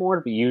little bit more,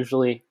 but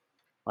usually,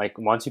 like,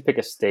 once you pick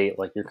a state,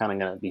 like, you're kind of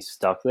going to be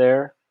stuck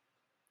there.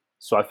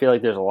 So I feel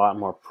like there's a lot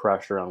more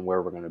pressure on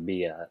where we're going to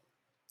be at.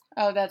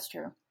 Oh, that's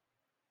true.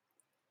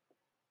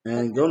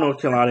 And go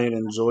North Carolina and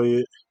enjoy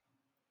it.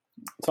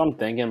 So I'm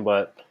thinking,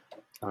 but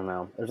I don't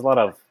know. There's a lot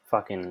of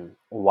fucking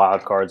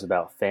wild cards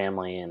about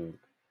family and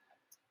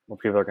where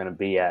people are going to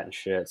be at and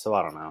shit. So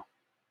I don't know.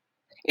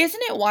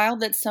 Isn't it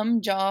wild that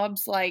some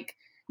jobs, like,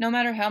 no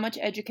matter how much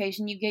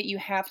education you get, you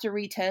have to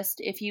retest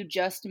if you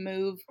just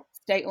move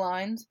state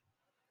lines?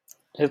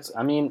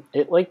 I mean,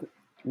 it like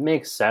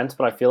makes sense,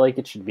 but I feel like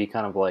it should be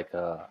kind of like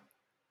a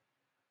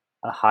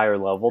higher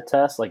level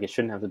test. Like it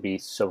shouldn't have to be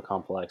so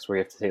complex where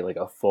you have to take like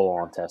a full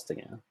on test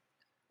again.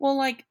 Well,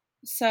 like,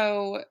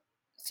 so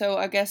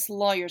I guess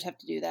lawyers have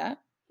to do that.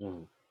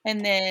 Mm.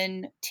 And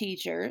then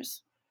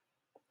teachers,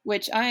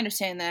 which I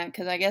understand that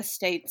because I guess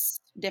states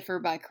differ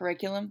by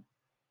curriculum.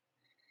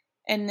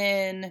 And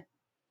then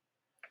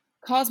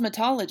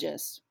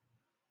cosmetologists.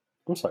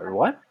 I'm sorry,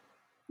 what?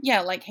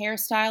 Yeah, like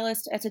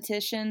hairstylists,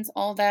 estheticians,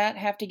 all that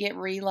have to get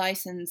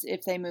relicensed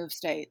if they move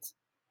states.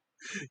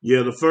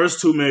 Yeah, the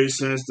first two made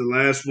sense. The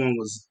last one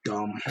was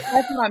dumb.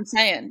 That's what I'm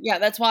saying. Yeah,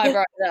 that's why I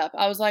brought it up.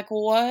 I was like,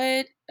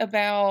 what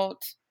about,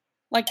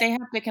 like, they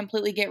have to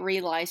completely get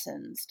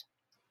relicensed?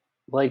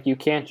 Like you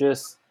can't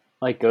just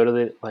like go to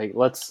the like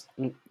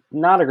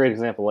not a great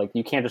example. Like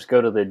you can't just go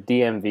to the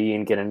DMV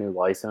and get a new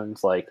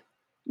license. Like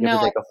you have No,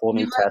 to take a full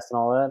you new test and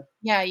all that.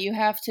 yeah, you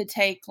have to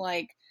take,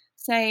 like,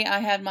 say I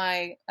had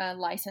my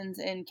license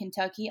in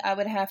Kentucky, I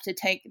would have to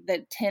take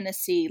the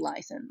Tennessee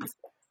license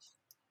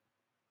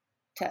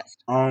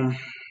test. Um,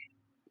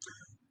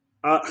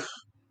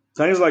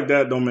 things like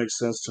that don't make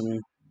sense to me.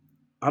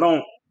 I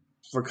don't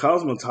for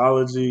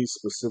cosmetology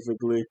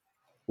specifically,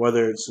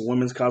 whether it's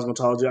women's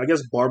cosmetology. I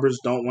guess barbers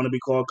don't want to be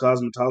called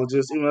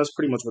cosmetologists, even though that's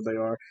pretty much what they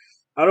are.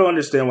 I don't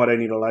understand why they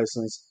need a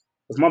license.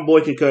 If my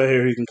boy can cut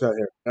hair, he can cut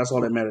hair. That's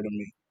all that matters to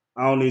me.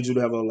 I don't need you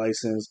to have a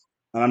license.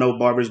 And I know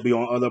barbers be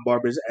on other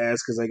barbers' ass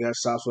because they got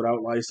shops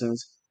without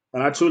license.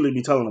 And I truly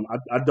be telling them,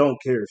 I don't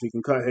care. If he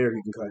can cut hair,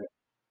 he can cut hair.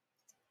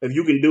 If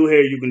you can do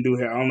hair, you can do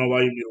hair. I don't know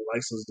why you need a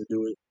license to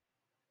do it.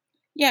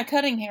 Yeah,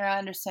 cutting hair, I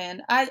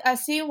understand. I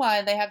see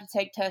why they have to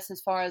take tests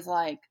as far as,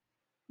 like,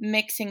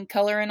 mixing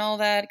color and all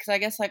that, because I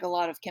guess, like, a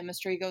lot of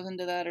chemistry goes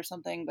into that or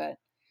something, but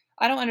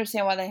I don't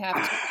understand why they have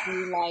to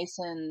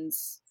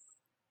relicense,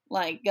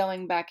 like,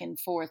 going back and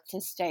forth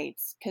to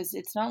states, because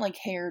it's not like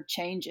hair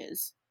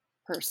changes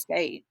per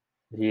state.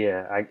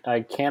 Yeah,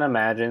 I can't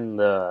imagine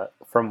the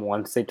from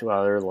one state to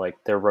another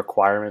like their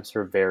requirements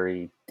are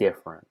very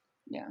different.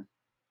 Yeah.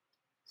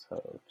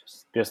 So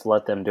just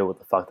let them do what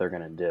the fuck they're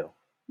gonna do.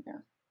 Yeah.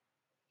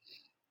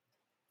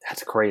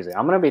 That's crazy.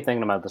 I'm gonna be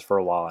thinking about this for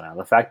a while now.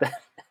 The fact that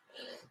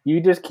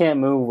you just can't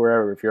move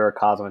wherever if you're a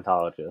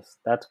cosmetologist.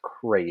 That's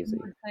crazy.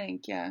 I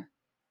think, yeah.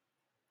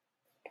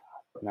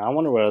 Now I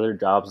wonder what other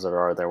jobs there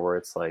are there where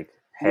it's like,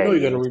 You know hey, you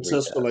you got to need to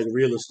retest for like retest.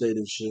 real estate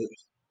and shit.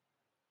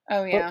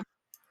 Oh, But yeah.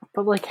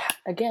 but like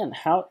again,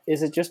 how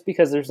is it just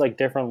because there's like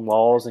different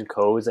laws and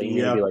codes that you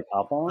need to Yeah, be like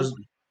up on?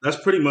 that's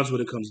pretty much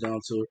what it comes down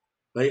to.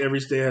 Like every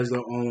state has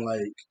their own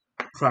like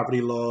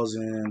property laws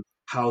and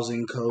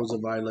housing codes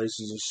and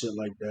violations and shit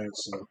like that.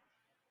 So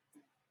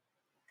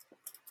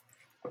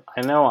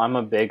I know I'm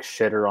a big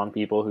shitter on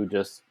people who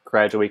just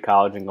graduate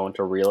college and go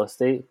into real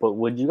estate, but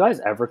would you guys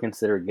ever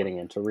consider getting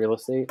into real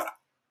estate?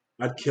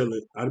 I'd kill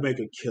it. I'd make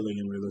a killing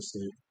in real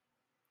estate.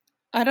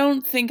 I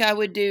don't think I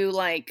would do,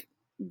 like,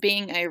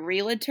 being a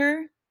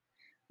realtor,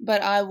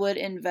 but I would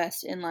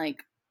invest in,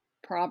 like,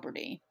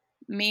 property.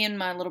 Me and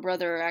my little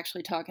brother are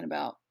actually talking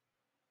about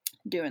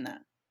doing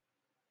that.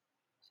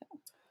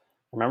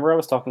 Remember I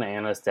was talking to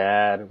Anna's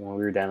dad when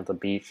we were down at the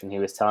beach and he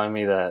was telling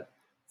me that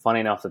funny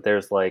enough that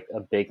there's like a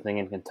big thing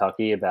in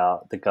Kentucky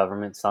about the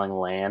government selling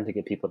land to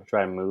get people to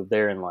try and move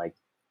there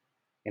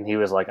and he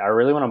was like, I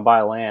really want to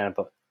buy land,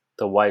 but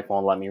the wife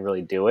won't let me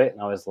really do it.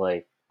 And I was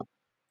like,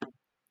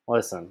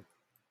 Listen,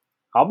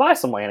 I'll buy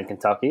some land in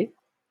Kentucky.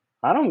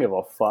 I don't give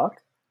a fuck.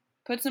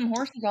 Put some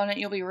horses on it,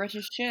 you'll be rich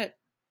as shit.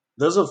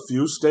 There's a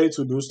few states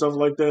who do stuff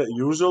like that.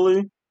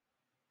 Usually,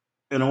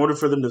 in order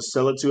for them to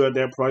sell it to you at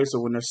that price,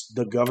 or when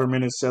the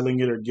government is selling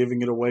it or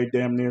giving it away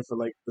damn near for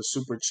like the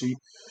super cheap,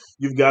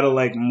 you've got to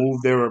like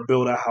move there or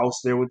build a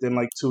house there within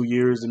like 2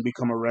 years and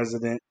become a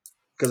resident.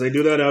 Because they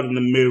do that out in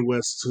the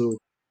Midwest too.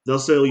 They'll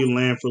sell you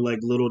land for like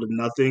little to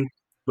nothing,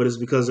 but it's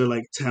because they're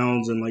like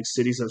towns and like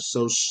cities have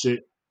so shit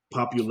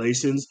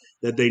populations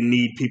that they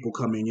need people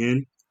coming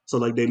in. So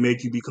like they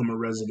make you become a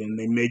resident.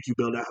 They make you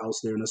build a house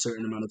there in a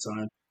certain amount of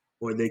time,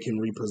 or they can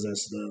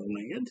repossess the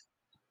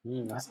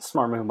land. That's a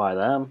smart move by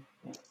them.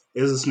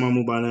 It is a smart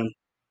move by them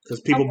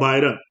because people buy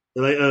it up.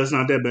 They're like, it's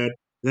not that bad.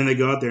 Then they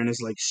go out there and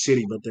it's like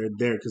shitty, but they're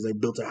there because they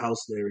built a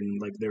house there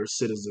and like they're a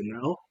citizen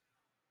now.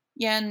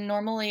 Yeah, and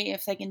normally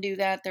if they can do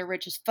that, they're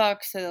rich as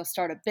fuck, so they'll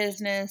start a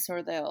business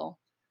or they'll,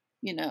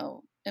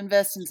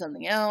 invest in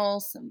something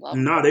else and blah,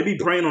 blah, Nah, blah. they be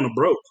preying on the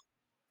broke.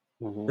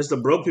 Mm-hmm. It's the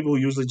broke people who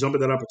usually jump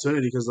at that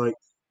opportunity because like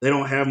they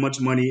don't have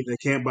much money, they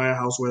can't buy a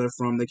house where they're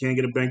from, they can't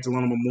get a bank to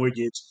loan them a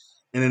mortgage,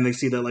 and then they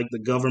see that like the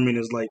government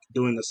is like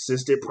doing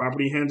assisted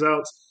property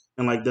handouts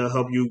and like they'll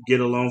help you get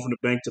a loan from the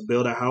bank to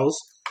build a house.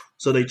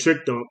 So they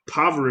trick the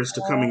impoverished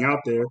to coming out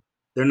there.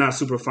 They're not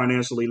super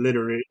financially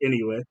literate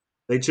anyway.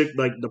 They trick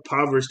like the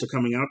impoverished to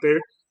coming out there,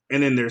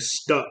 and then they're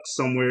stuck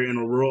somewhere in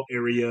a rural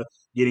area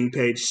getting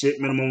paid shit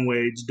minimum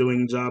wage,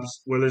 doing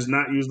jobs where there's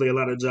not usually a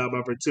lot of job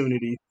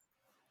opportunity.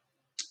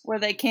 Where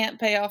they can't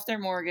pay off their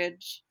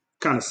mortgage.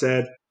 Kind of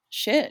sad.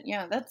 Shit,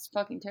 yeah, that's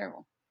fucking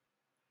terrible.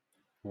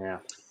 Yeah.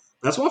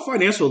 That's why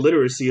financial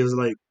literacy is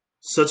like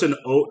such an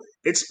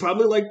it's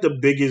probably like the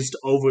biggest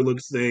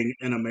overlooked thing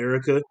in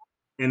America,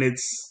 and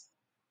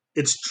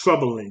it's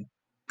troubling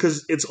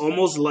because it's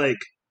almost like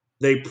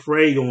they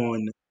prey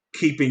on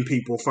keeping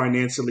people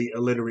financially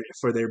illiterate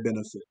for their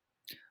benefit.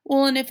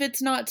 Well, and if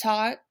it's not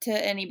taught to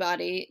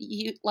anybody,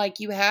 you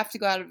have to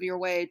go out of your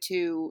way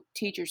to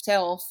teach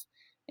yourself.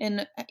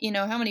 And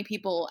how many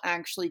people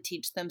actually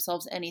teach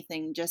themselves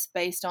anything just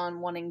based on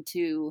wanting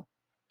to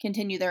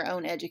continue their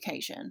own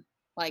education?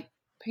 Like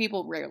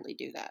people rarely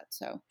do that.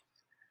 So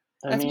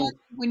I that's why mean,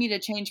 we need to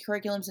change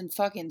curriculums in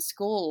fucking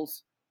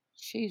schools.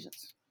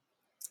 Jesus.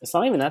 it's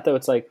not even that though.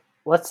 It's like,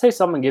 let's say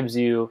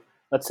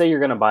let's say you're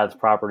going to buy this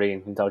property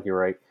in Kentucky,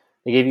 right?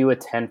 They give you a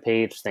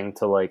 10-page thing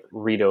to like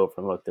read over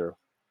and look through.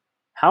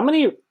 How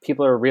many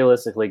people are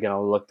realistically going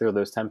to look through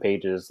those 10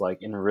 pages like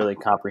and really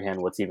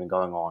comprehend what's even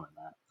going on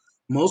in that?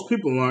 Most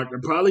people aren't. They're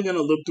probably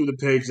gonna look through the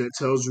page that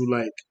tells you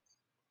like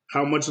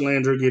how much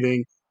land you're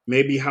getting,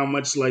 maybe how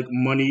much like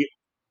money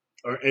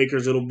or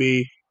acres it'll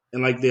be,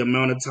 and like the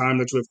amount of time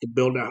that you have to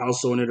build a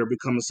house on it or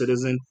become a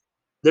citizen.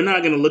 They're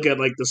not gonna look at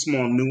like the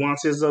small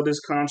nuances of this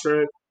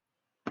contract.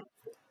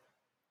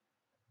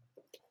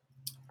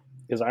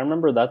 Because I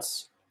remember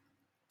that's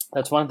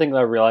one thing that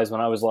I realized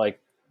when I was like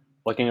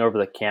looking over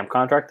the camp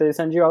contract that they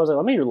send you. I was like,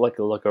 let me look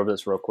over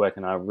this real quick,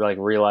 and I like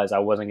realized I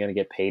wasn't going to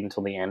get paid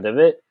until the end of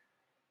it.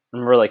 I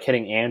remember like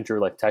hitting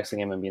Andrew, like texting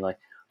him and being like,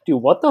 dude,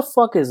 what the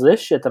fuck is this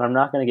shit that I'm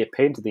not going to get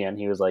paid to the end?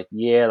 He was like,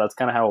 yeah, that's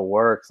kind of how it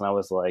works. And I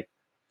was like,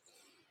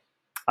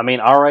 I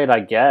mean, all right, I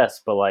guess,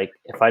 but like,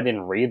 if I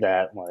didn't read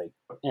that, like,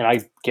 and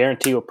I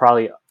guarantee you,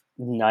 probably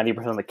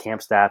 90% of the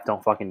camp staff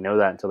don't fucking know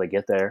that until they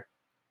get there,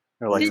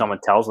 or like someone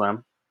tells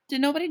them.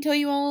 Did nobody tell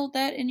you all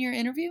that in your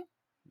interview?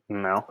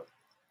 No.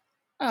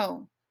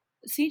 Oh,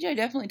 CJ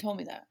definitely told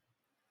me that.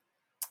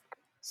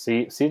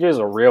 See, CJ's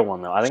a real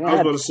one though. I was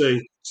about to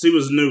say she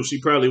was new. She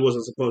probably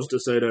wasn't supposed to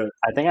say that.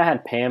 I think I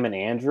had Pam and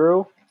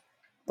Andrew,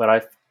 but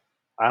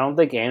I don't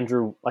think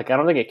Andrew, like, I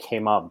don't think it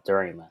came up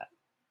during that.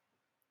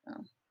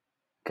 Oh.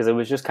 Because it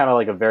was just kind of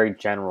like a very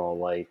general,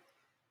 like,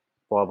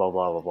 blah, blah,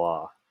 blah, blah,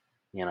 blah,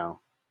 you know?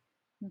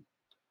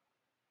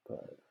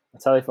 But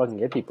that's how they fucking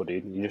get people,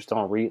 dude. You just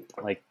don't read,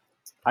 like,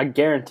 I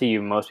guarantee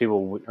you most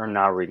people are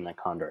not reading that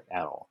contract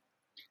at all.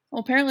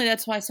 Well, apparently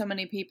that's why so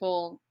many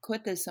people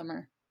quit this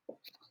summer.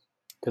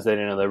 Because they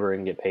didn't know they were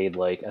going to get paid,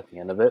 like, at the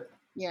end of it.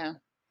 Yeah.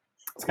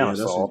 It's kind of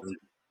soft.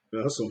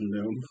 That's something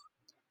dumb.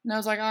 And I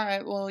was like, all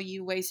right, well,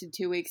 you wasted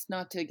 2 weeks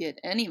not to get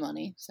any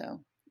money, so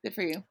good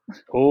for you.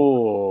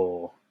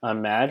 Oh,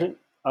 imagine.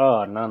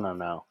 Oh,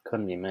 no.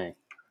 Couldn't be me.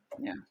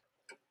 Yeah.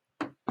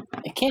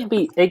 It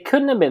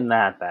couldn't have been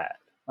that bad.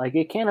 Like,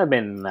 it can't have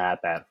been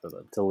that bad for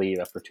them to leave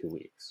after 2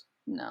 weeks.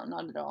 No,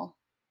 not at all.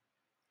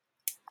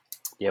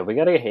 Yeah, we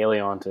got to get Haley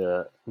on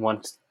to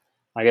once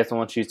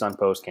she's done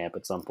post camp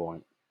at some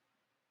point.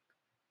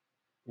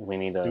 We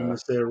need to. You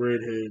must say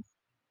redhead.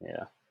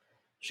 Yeah.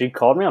 She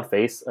called me on not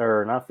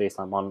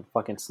FaceTime, on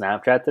fucking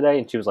Snapchat today,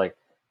 and she was like,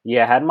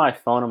 yeah, I had my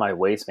phone in my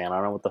waistband. I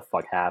don't know what the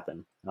fuck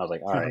happened. And I was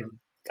like, all right,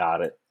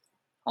 got it.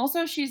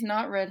 Also, she's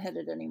not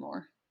redheaded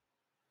anymore.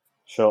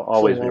 She'll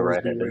always be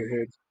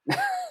redheaded.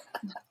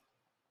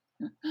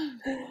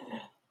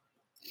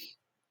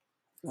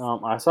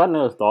 I saw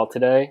another thought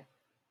today.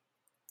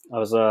 I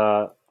was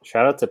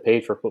shout out to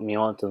Paige for putting me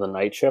on to the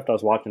night shift. I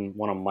was watching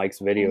one of Mike's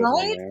videos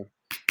on there.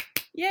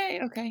 Yay,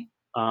 okay.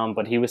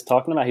 But he was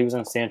talking about he was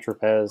in San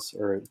Tropez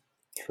or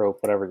trope,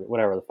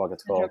 whatever the fuck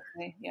it's The called.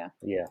 trophy, yeah.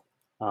 Yeah.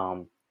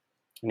 And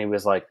he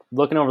was like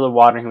looking over the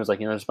water, and he was like,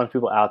 there's a bunch of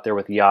people out there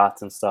with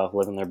yachts and stuff,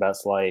 living their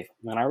best life.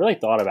 And I really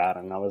thought about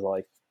it, and I was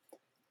like,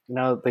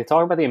 they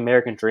talk about the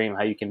American dream,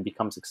 how you can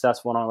become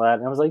successful and all that.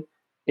 And I was like,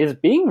 is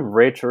being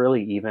rich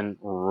really even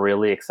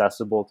really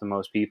accessible to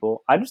most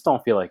people? I just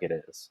don't feel like it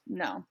is.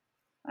 No,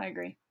 I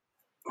agree.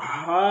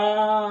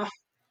 I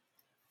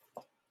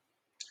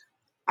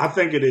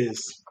think it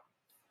is.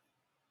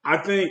 I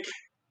think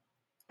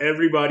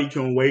everybody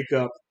can wake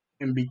up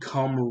and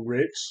become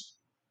rich.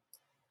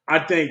 I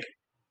think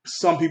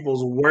some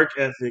people's work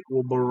ethic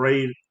will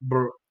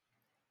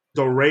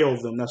derail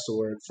them, that's the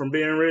word, from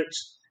being rich.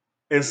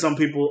 And some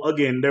people,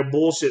 again, their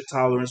bullshit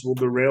tolerance will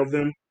derail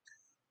them.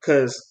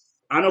 Because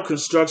I know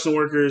construction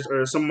workers,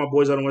 or some of my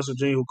boys out in West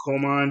Virginia who coal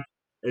mine,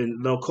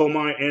 and they'll coal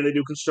mine and they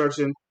do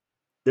construction.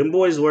 Them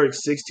boys work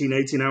 16,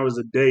 18 hours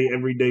a day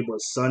every day but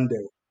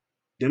Sunday.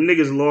 Them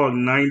niggas log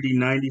 90,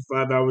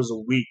 95 hours a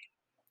week.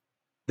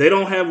 They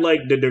don't have like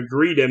the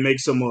degree that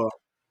makes them a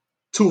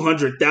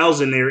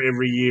 200,000 there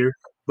every year.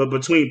 But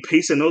between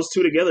piecing those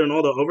two together and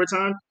all the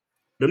overtime,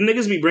 them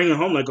niggas be bringing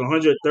home like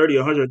 130,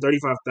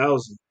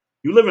 135,000.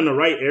 You live in the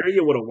right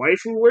area with a wife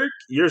who work,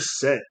 you're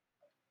set.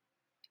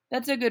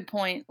 That's a good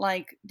point.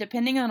 Like,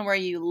 depending on where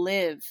you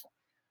live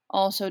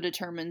also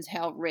determines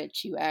how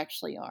rich you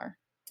actually are.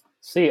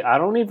 See, I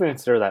don't even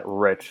consider that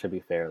rich, to be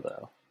fair,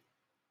 though.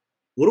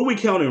 What are we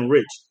counting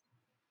rich?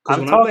 Because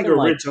I'm when I think talking of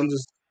like rich, I'm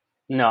just...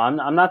 no,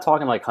 I'm not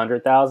talking like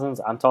 100,000s.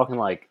 I'm talking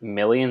like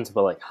millions,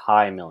 but like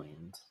high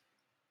millions.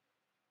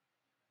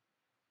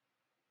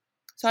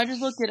 So I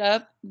just looked it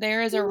up.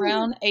 There is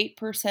around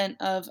 8%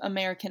 of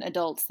American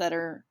adults that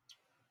are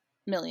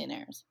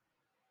millionaires.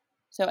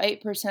 So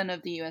 8%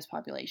 of the US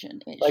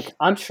population ish. Like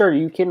I'm sure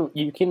you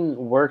can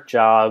work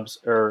jobs,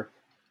 or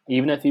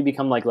even if you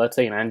become like, let's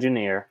say, an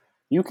engineer,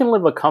 you can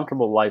live a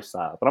comfortable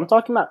lifestyle. But I'm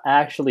talking about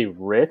actually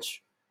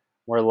rich,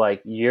 where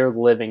like you're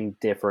living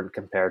different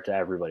compared to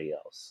everybody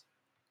else.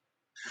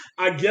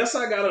 I guess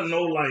I gotta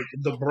know like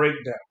the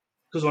breakdown.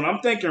 Because when I'm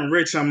thinking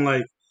rich, I'm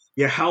like,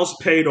 your house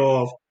paid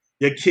off,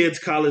 your kids'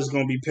 college is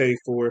gonna be paid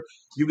for,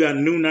 you got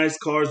new nice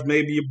cars,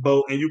 maybe a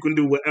boat, and you can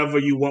do whatever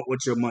you want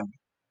with your money.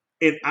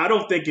 And I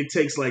don't think it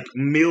takes like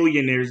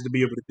millionaires to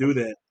be able to do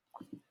that.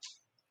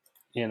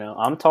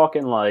 I'm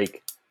talking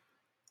like,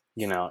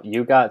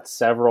 you got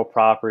several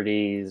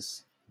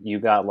properties, you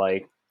got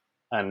like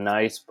a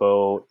nice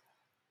boat.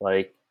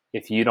 Like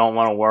if you don't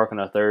want to work on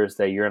a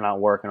Thursday, you're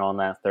not working on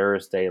that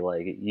Thursday.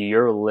 Like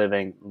you're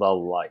living the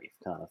life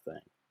kind of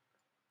thing.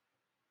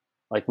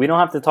 Like we don't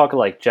have to talk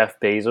like Jeff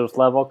Bezos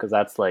level, because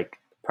that's like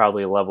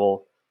probably a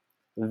level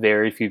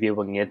very few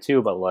people can get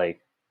to. But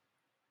like,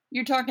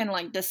 You're talking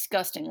like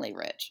disgustingly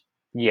rich.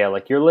 yeah,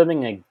 like you're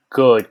living a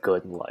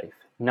good life,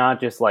 not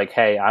just like,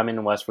 hey, I'm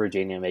in West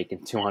Virginia making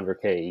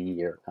 200K a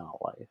year kind of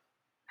life.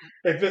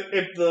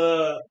 If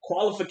the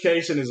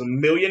qualification is a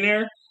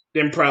millionaire,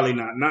 then probably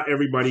not. Not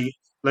everybody.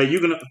 Like you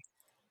can,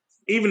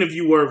 even if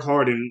you work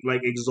hard and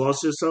like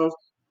exhaust yourself,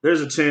 there's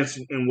a chance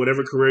in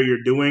whatever career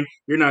you're doing,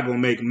 you're not gonna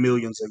make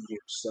millions a year.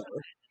 So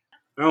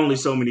there are only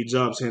so many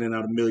jobs handing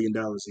out $1 million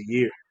a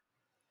year.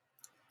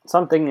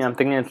 I'm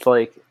thinking it's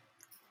like,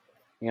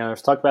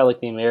 there's talk about like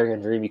the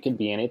American dream. You could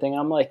be anything.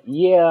 I'm like,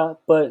 yeah,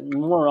 but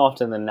more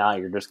often than not,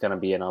 you're just gonna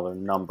be another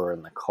number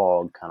in the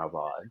cog kind of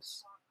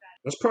odds.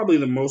 That's probably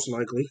the most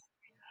likely.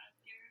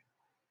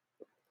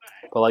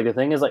 But like the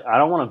thing is, like, I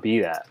don't want to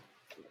be that.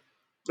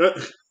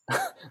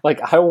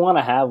 Like I want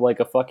to have like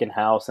a fucking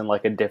house in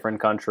like a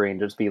different country and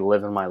just be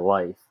living my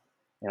life.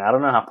 And I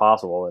don't know how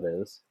possible it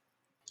is.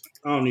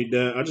 I don't need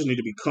that. I just need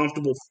to be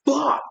comfortable.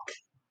 Fuck!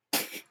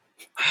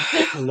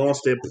 I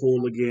lost that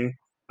pool again.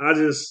 I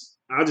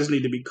just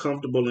need to be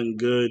comfortable and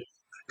good.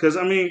 Cause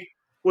I mean,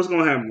 what's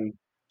gonna happen?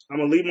 I'm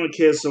gonna leave my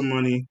kids some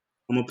money.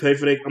 I'm gonna pay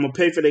for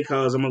their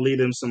cars. I'm gonna leave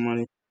them some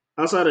money.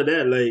 Outside of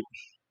that, like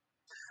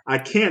I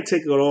can't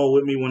take it all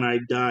with me when I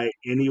die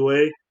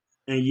anyway.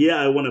 And yeah,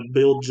 I want to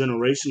build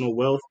generational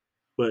wealth,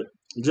 but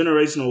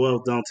generational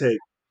wealth don't take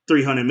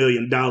 $300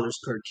 million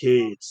per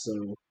kid.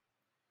 So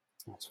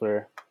I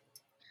swear.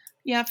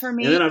 Yeah, for and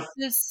me, then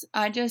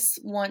I just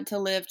want to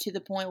live to the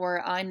point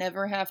where I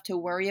never have to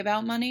worry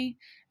about money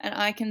and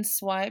I can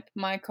swipe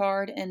my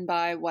card and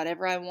buy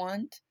whatever I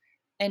want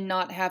and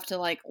not have to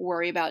like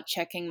worry about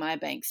checking my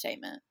bank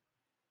statement.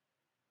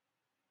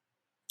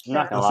 I'm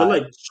not gonna I feel lie.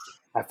 like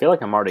I feel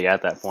like I'm already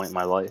at that point in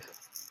my life.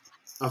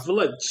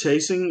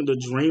 chasing the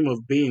dream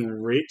of being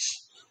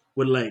rich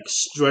would like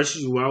stress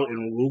you out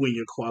and ruin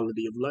your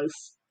quality of life.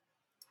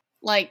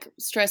 Like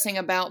stressing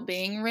about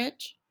being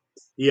rich.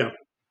 Yeah.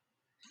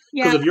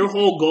 Because Yeah, if your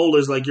whole goal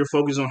is like you're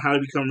focused on how to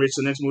become rich,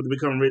 the next move to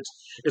become rich,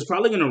 it's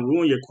probably going to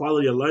ruin your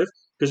quality of life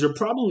because you're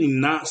probably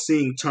not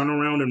seeing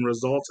turnaround and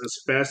results as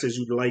fast as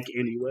you'd like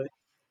anyway.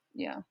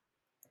 yeah.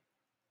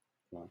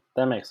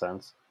 That makes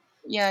sense.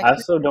 Yeah, I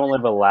also don't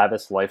live a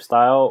lavish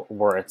lifestyle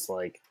where it's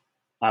like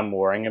I'm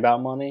worrying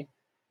about money.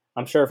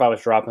 I'm sure if I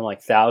was dropping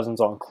like thousands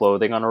on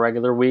clothing on a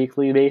regular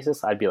weekly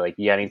basis, I'd be like,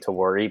 yeah, I need to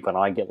worry. But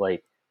I get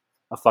like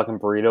a fucking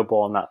burrito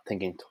bowl, I'm not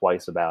thinking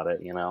twice about it.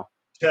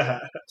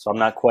 So I'm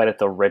not quite at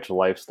the rich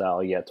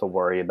lifestyle yet to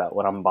worry about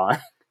what I'm buying.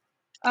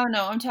 Oh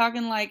no, I'm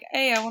talking like,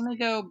 hey, I want to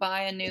go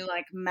buy a new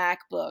like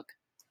MacBook,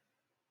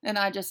 and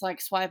I just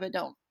like swipe it.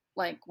 Don't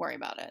like worry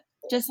about it.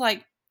 Just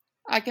like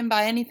I can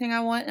buy anything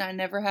I want, and I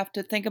never have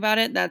to think about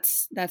it.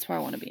 That's where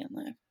I want to be in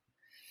life.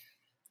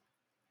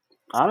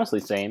 Honestly,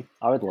 same.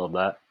 I would love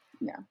that.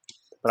 Yeah.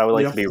 But I would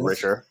like Yeah. to be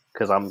richer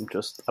because I'm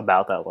just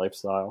about that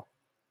lifestyle.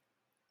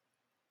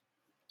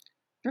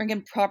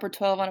 Drinking proper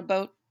 12 on a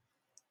boat.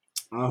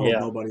 I hope Yeah.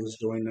 nobody's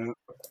doing that.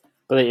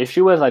 But the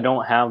issue is I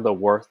don't have the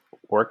work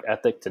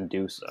ethic to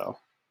do so.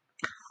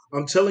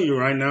 I'm telling you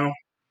right now,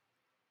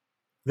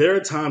 there are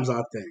times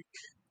I think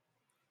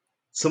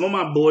some of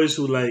my boys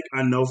who like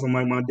I know from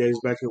like my days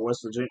back in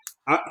West Virginia,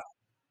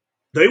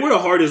 they were the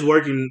hardest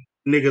working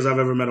niggas I've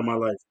ever met in my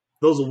life.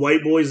 Those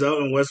white boys out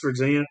in West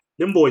Virginia,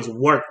 them boys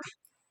work.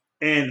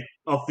 And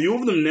a few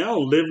of them now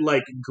live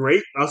like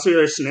great. I'll see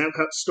their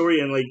Snapchat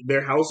story and like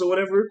their house or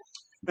whatever.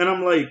 And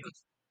I'm like,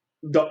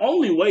 the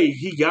only way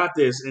he got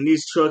this in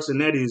these trucks and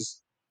that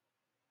is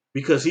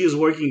because he is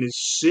working this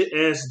shit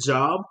ass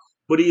job,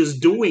 but he is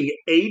doing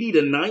 80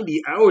 to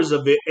 90 hours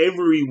of it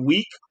every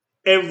week,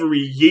 every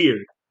year.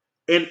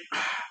 And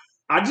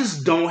I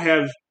just don't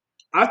have,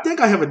 I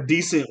think I have a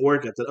decent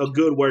work ethic, a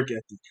good work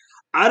ethic.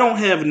 I don't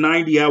have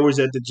 90 hours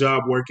at the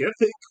job work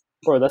ethic.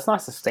 Bro, that's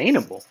not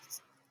sustainable.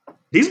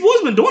 These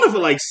boys been doing it for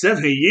like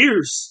 7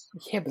 years.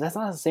 Yeah, but that's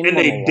not And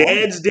sustainable. their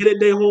dads did it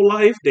their whole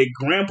life. Their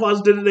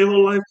grandpas did it their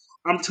whole life.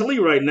 I'm telling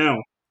you right now,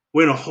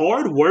 when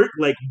hard work,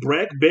 like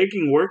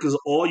baking work, is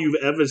all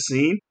you've ever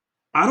seen,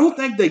 I don't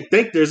think they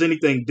think there's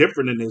anything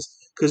different in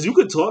this. Because you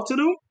could talk to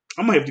them.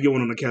 I might have to get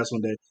one on the cast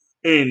one day.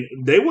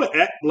 And they would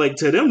act like,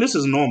 to them, this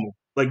is normal.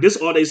 Like, this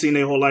all they seen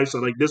their whole life. So,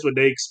 like, this what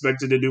they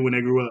expected to do when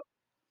they grew up.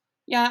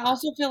 Yeah, I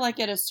also feel like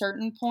at a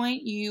certain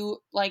point, you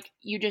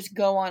just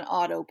go on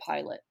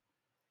autopilot.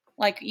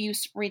 Like you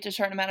reach a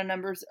certain amount of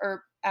numbers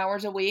or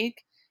hours a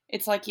week.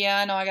 It's like,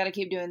 yeah, no, I got to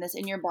keep doing this,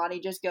 and your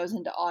body just goes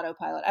into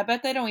autopilot. I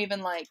bet they don't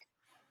even like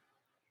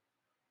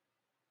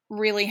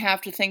really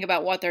have to think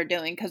about what they're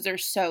doing because they're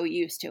so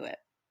used to it.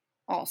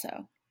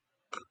 Also,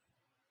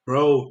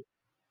 Bro,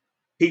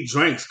 he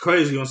drinks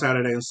crazy on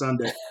Saturday and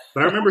Sunday.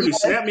 But I remember he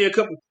snapped me a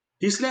couple.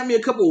 He snapped me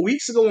a couple of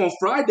weeks ago on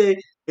Friday,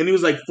 and he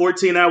was like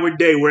 14-hour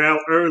day. We're out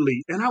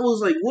early, and I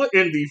was like, "What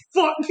in the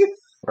fuck?"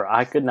 Bro,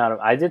 I could not have.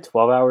 I did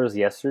 12 hours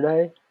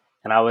yesterday,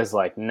 and I was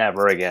like,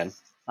 never again.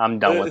 I'm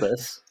done with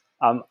this.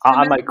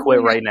 I might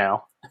quit right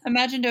now.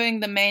 Imagine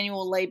doing the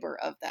manual labor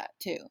of that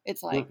too.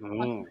 It's like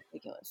fucking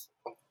ridiculous.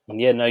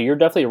 Yeah, no, you're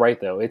definitely right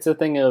though. It's a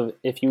thing of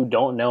if you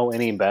don't know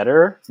any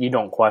better, you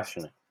don't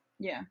question it.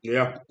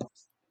 Yeah,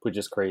 Which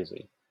is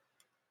crazy.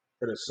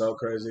 it is so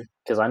crazy.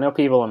 Because I know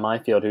people in my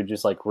field who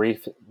just like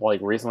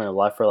recently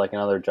left for like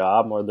another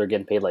job where they're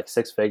getting paid like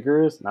 6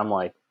 figures, and I'm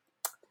like,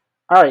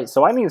 all right,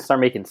 so I need to start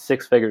making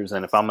 6 figures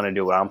then if I'm gonna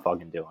do what I'm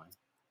fucking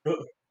doing.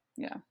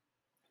 Yeah.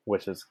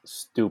 Which is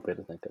stupid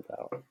to think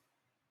about.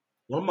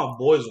 One of my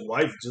boys'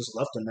 wife just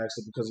left him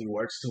actually because he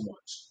works too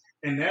much,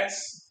 and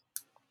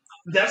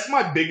that's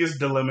my biggest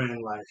dilemma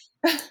in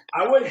life.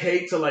 I would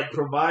hate to like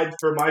provide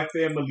for my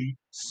family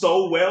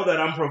so well that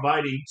I'm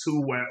providing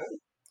too well.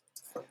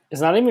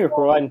 It's not even you're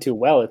providing too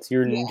well, it's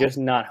you're just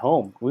not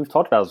home. We've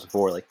talked about this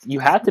before. Like you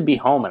have to be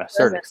home at a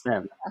certain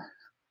extent.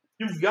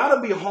 You've got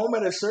to be home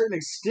at a certain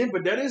extent,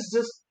 but that is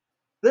just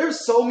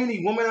there's so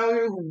many women out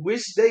here who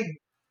wish they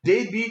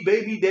did be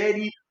baby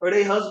daddy or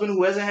their husband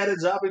who hasn't had a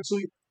job in 2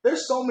 years.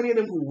 There's so many of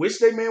them who wish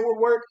their man would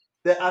work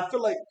that I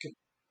feel like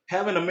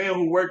having a man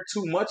who worked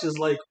too much is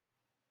like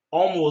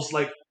almost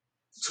like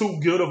too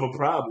good of a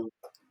problem.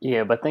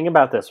 Yeah, but think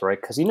about this, right?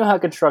 Because you know how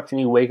construction,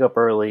 you wake up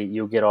early,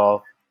 you get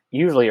off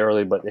usually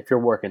early, but if you're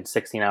working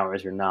 16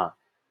 hours, you're not.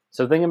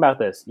 So think about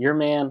this. Your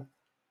man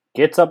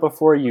gets up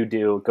before you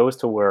do, goes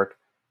to work,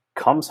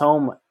 comes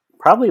home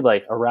probably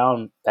like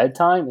around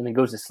bedtime, and then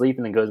goes to sleep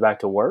and then goes back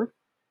to work.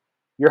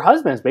 Your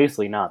husband's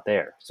basically not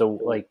there. So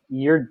like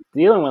you're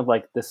dealing with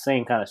like the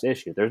same kind of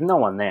issue. There's no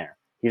one there.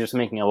 He's just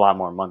making a lot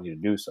more money to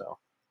do so.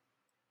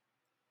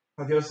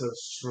 I guess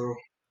that's true.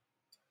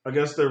 I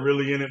guess they're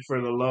really in it for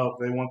the love.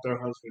 They want their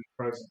husband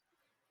present.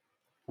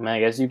 I mean, I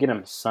guess you get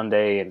him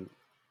Sunday and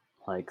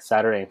like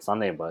Saturday and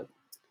Sunday, but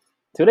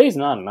 2 days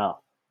not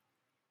enough.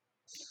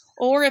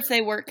 Or if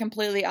they work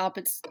completely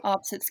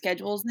opposite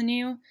schedules than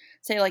you,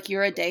 say like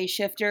you're a day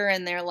shifter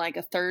and they're like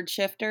a third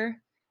shifter.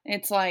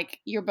 It's like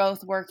you're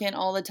both working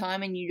all the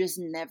time and you just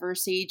never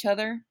see each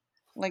other.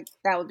 Like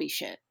that would be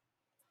shit.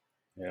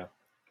 Yeah.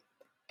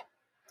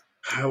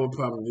 That would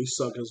probably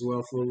suck as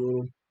well for a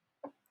little.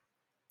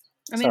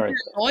 I mean, if you're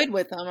annoyed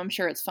with them, I'm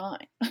sure it's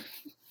fine. But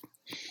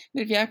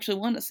if you actually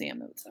want to see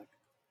them, it would suck.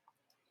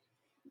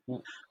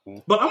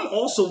 But I'm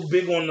also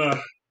big on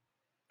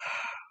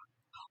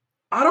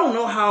I don't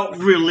know how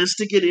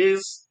realistic it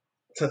is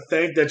to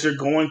think that you're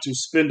going to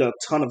spend a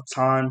ton of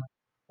time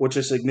with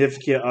your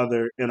significant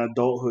other in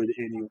adulthood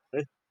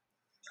anyway.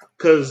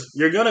 Because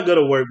you're going to go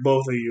to work,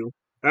 both of you.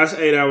 That's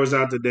 8 hours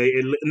out the day.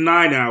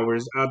 9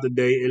 hours out the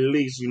day, at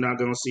least, you're not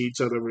going to see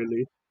each other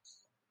really.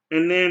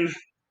 And then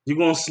you're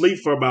going to sleep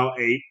for about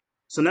 8.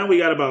 So now we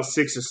got about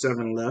 6 or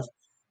 7 left.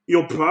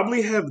 You'll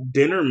probably have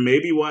dinner,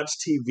 maybe watch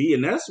TV,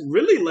 and that's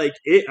really like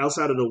it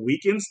outside of the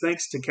weekends,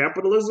 thanks to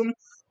capitalism.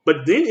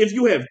 But then if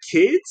you have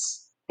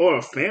kids or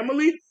a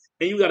family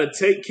and you got to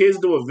take kids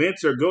to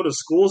events or go to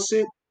school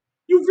shit,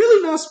 you're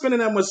really not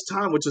spending that much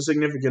time with your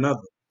significant other.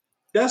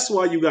 That's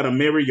why you got to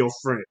marry your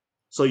friend.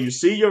 So you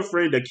see your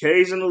friend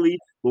occasionally,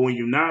 but when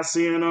you're not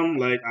seeing them,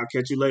 like, I'll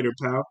catch you later,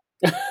 pal.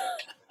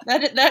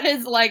 That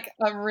is like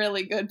a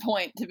really good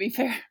point, to be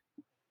fair.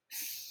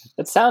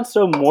 It sounds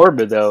so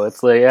morbid, though.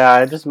 It's like, yeah,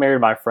 I just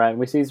married my friend.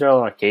 We see each other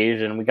on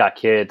occasion. We got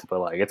kids, but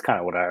like, it's kind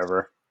of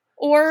whatever.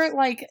 Or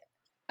like,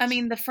 I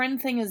mean, the friend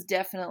thing is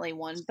definitely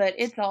one, but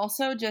it's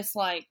also just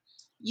like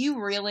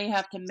you really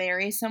have to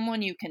marry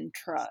someone you can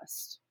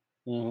trust.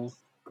 Mm-hmm.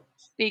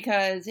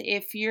 Because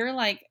if you're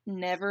like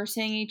never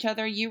seeing each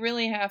other, you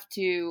really have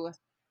to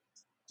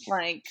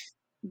like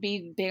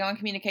be big on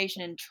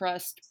communication and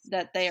trust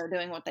that they are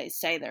doing what they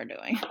say they're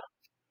doing.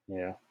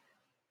 Yeah.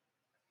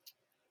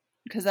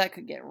 Because that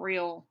could get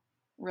real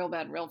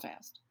bad real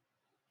fast.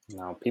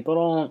 No, people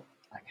don't.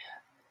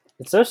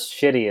 It's so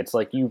shitty. It's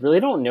like you really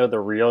don't know the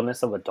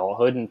realness of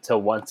adulthood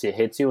until once it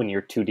hits you and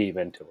you're too deep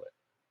into it.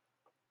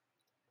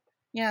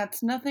 Yeah,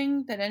 it's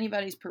nothing that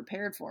anybody's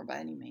prepared for by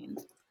any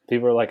means.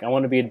 People are like, I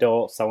want to be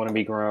adults, I want to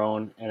be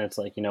grown. And it's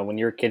like, when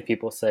you're a kid,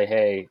 people say,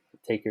 hey,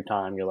 take your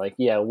time. You're like,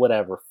 yeah,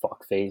 whatever,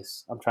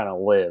 fuckface. I'm trying to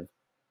live.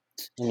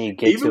 And you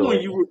get Even to when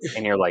it,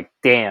 and you're like,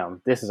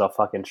 damn, this is a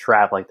fucking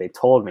trap like they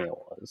told me it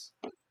was.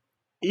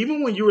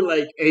 Even when you were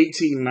like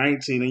 18,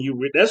 19,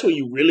 and that's when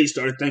you really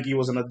started thinking you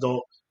was an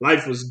adult.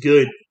 Life was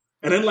good.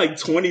 And then like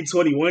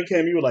 2021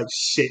 came, you were like,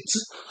 shit.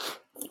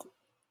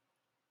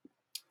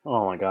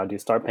 Oh my god, you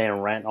start paying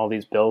rent, all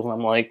these bills, and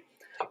I'm like,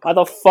 why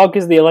the fuck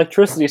is the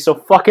electricity so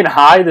fucking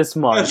high this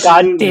month?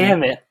 Absolutely. God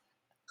damn it.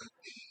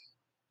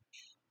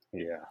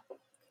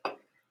 Yeah.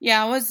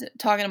 Yeah, I was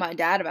talking to my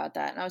dad about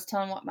that, and I was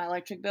telling him what my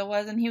electric bill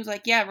was, and he was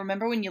like, yeah,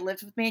 remember when you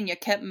lived with me and you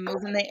kept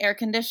moving the air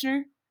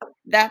conditioner?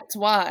 That's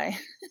why.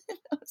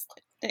 I was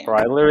like, damn. Bro,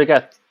 I literally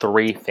got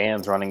 3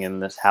 fans running in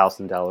this house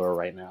in Delaware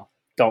right now.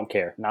 Don't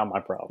care. Not my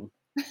problem.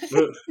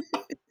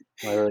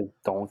 Literally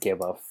don't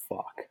give a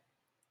fuck.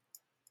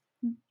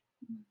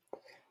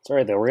 It's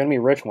alright though. We're going to be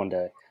rich one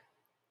day.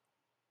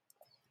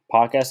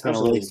 Podcast's going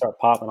to really start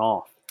popping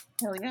off.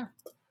 Hell yeah.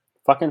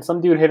 Fucking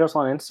some dude hit us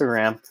on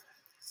Instagram.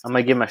 I'm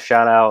going to give him a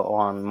shout out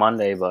on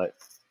Monday, but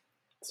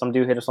some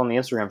dude hit us on the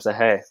Instagram and said,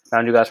 hey,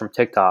 found you guys from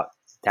TikTok.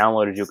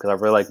 Downloaded you because I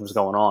really liked what's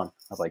going on. I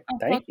was like,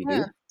 thank you,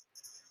 dude.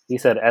 He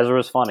said,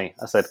 Ezra's funny.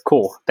 I said,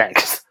 cool,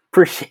 thanks.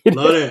 Appreciate it.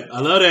 I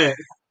love that.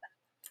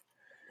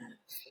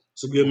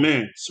 It's a good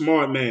man.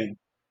 Smart man.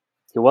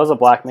 He was a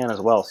black man as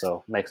well,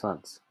 so makes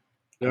sense.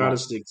 They ought to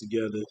stick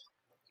together.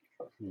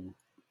 You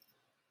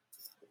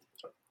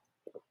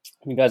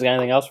guys got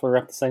anything else before we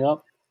wrap this thing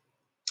up?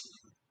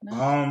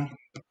 No.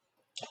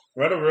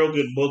 Read a real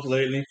good book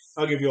lately.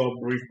 I'll give you a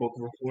brief book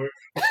report.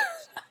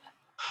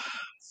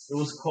 It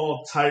was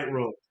called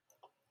Tightrope: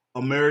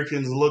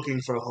 Americans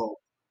Looking for Hope.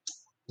 It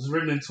was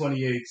written in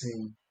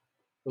 2018.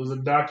 It was a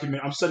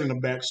document. I'm setting the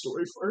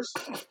backstory first.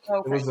 Okay.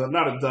 It was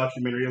not a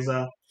documentary. It was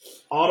a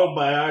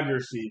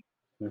autobiography.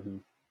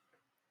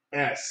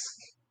 Esque.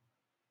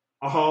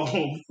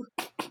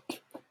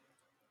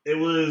 It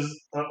was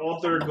an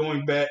author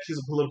going back. He's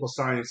a political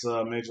science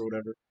major or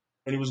whatever.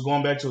 And he was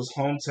going back to his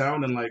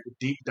hometown and like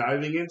deep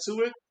diving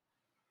into it.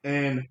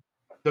 And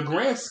the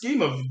grand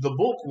scheme of the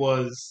book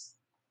was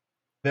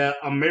that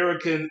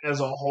American as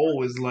a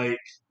whole is like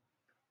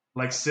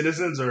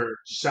citizens are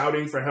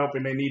shouting for help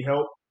and they need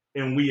help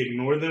and we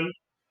ignore them.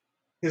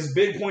 His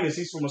big point is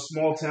he's from a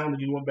small town and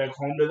he went back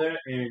home to that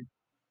and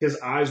his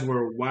eyes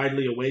were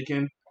widely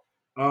awakened.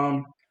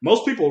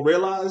 Most people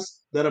realize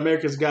that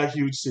America's got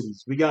huge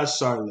cities. We got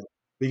Charlotte.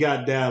 We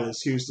got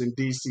Dallas, Houston,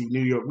 D.C.,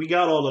 New York. We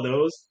got all of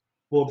those.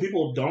 But what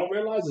people don't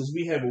realize is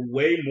we have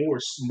way more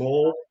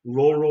small,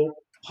 rural,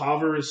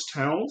 impoverished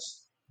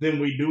towns than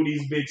we do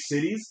these big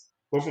cities.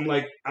 But from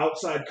like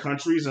outside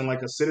countries and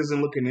like a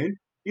citizen looking in,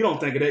 you don't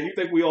think of that. You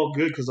think we all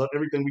good because of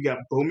everything we got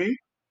booming.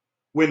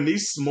 When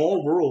these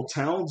small rural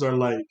towns are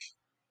like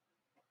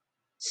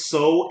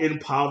so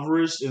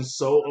impoverished and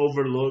so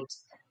overlooked,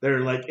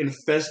 they're like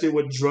infested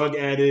with drug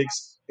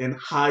addicts and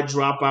high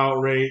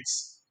dropout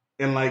rates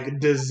and like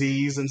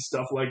disease and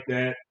stuff like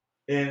that.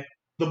 And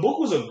the book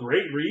was a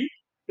great read.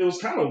 It was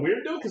kind of weird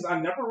though because I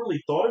never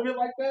really thought of it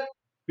like that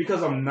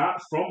because I'm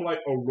not from like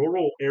a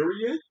rural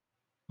area.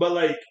 But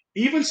like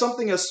even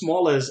something as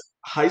small as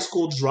high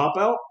school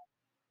dropout,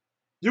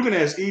 you can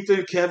ask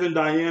Ethan, Kevin,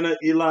 Diana,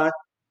 Eli.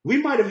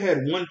 We might have had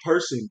one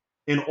person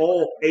in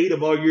all 8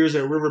 of our years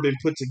at Riverbend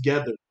put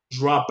together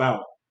drop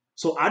out.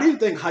 So I didn't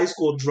think high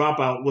school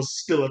dropout was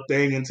still a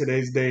thing in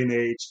today's day and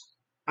age.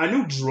 I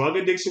knew drug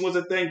addiction was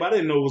a thing, but I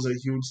didn't know it was a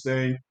huge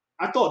thing.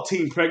 I thought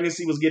teen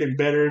pregnancy was getting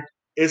better.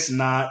 It's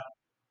not.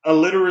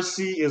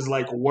 Illiteracy is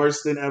like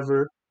worse than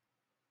ever.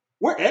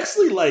 We're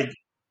actually like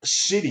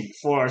shitty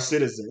for our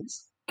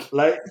citizens.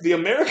 Like the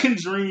American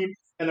dream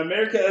and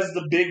America as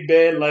the big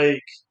bad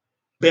like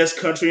best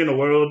country in the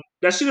world,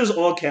 that shit is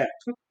all cap.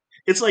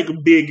 It's like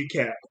big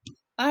cap.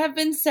 I have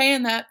been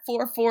saying that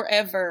for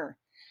forever.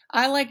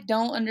 I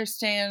don't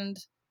understand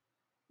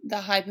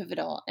the hype of it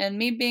all. And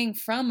me being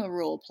from a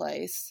rural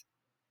place,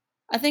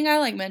 I think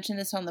I mentioned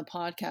this on the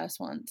podcast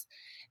once.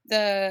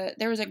 There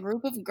was a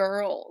group of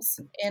girls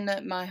in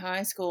my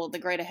high school, the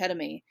grade ahead of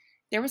me.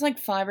 There was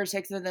 5 or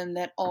 6 of them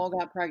that all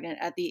got pregnant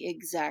at the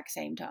exact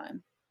same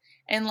time.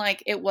 And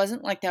it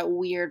wasn't that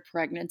weird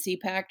pregnancy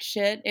pact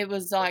shit. It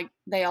was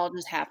they all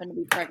just happened to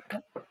be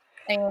pregnant.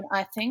 And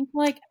I think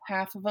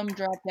half of them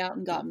dropped out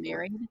and got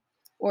married,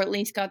 or at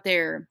least got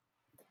their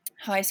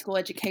high school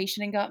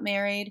education and got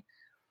married.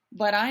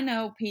 But I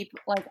know people,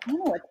 I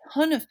know a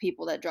ton of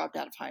people that dropped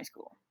out of high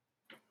school.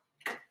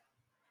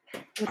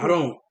 I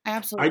don't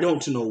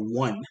Absolutely. know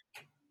one.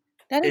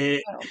 That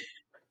is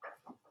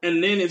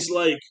and then it's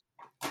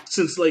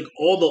since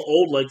all the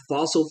old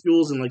fossil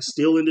fuels and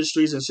steel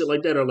industries and shit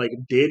like that are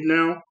dead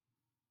now,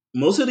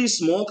 most of these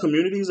small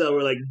communities that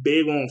were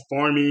big on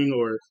farming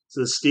or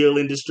the steel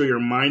industry or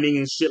mining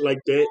and shit like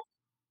that,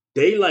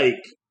 they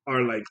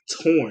are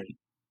torn.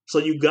 So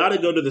you gotta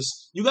go to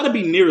this. You gotta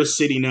be near a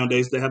city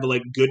nowadays to have a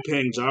good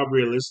paying job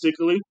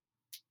realistically.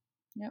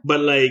 Yep.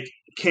 But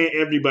can't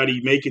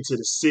everybody make it to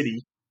the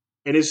city?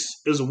 And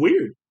it's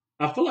weird.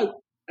 I feel like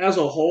as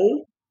a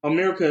whole,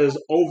 America has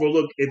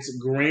overlooked its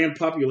grand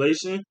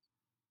population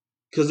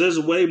because there's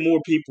way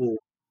more people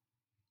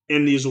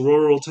in these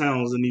rural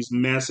towns than these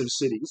massive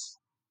cities.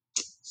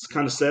 It's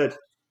kind of sad.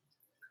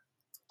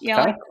 Yeah,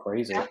 kind of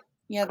crazy.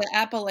 Yeah, the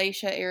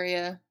Appalachia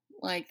area,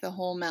 the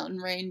whole mountain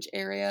range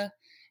area,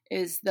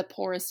 is the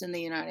poorest in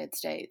the United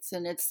States.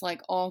 And it's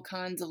all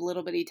kinds of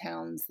little bitty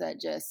towns that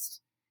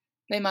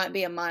they might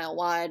be a mile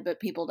wide,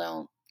 but people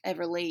don't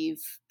ever leave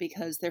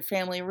because their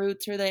family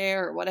roots are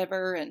there or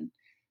whatever, and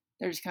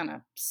they're just kind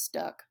of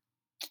stuck.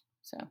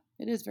 So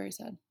it is very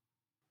sad.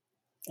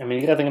 I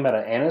mean, you gotta think about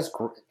it.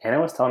 Anna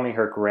was telling me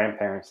her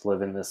grandparents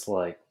live in this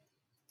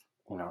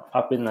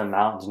up in the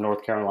mountains,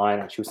 North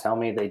Carolina. She was telling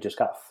me they just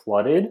got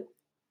flooded.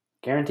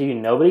 Guarantee you,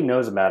 nobody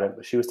knows about it.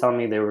 But she was telling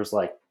me there was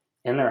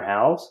in their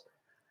house,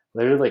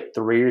 literally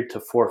 3 to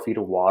 4 feet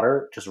of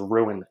water just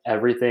ruined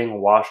everything,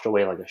 washed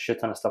away a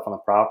shit ton of stuff on the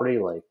property.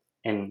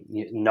 And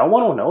no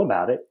one will know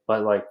about it,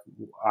 but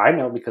I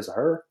know because of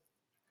her.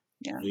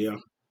 Yeah.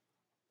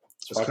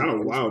 It's kind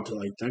of wild to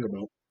think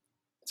about.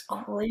 It's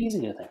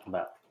crazy to think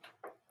about.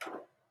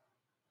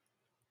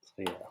 So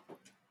yeah.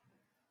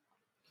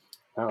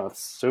 Oh, that's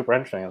super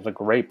interesting. It was a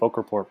great book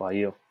report by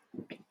you.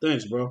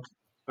 Thanks, bro.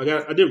 I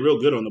did real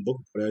good on the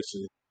book report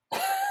actually.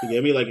 He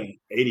gave me an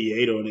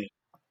 88 on it.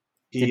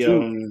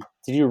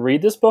 Did you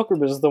read this book, or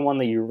was this the one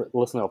that you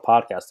listened to a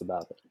podcast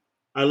about it?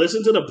 I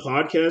listened to the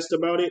podcast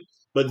about it,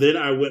 but then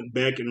I went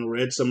back and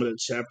read some of the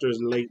chapters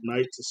late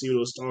night to see what it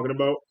was talking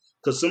about.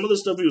 Because some of the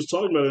stuff he was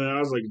talking about, and I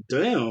was like,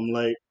 damn,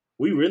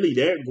 we really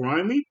that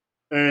grimy?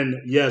 And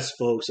yes,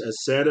 folks,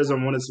 as sad as I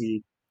want to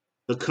see,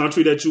 the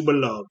country that you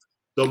beloved,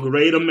 the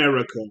great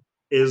America,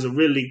 is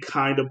really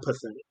kind of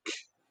pathetic.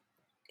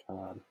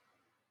 God.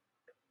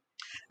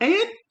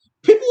 And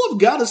people have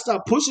got to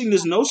stop pushing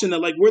this notion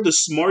that we're the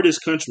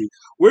smartest country.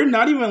 We're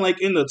not even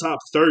in the top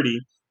 30.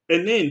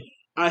 And then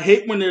I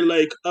hate when they're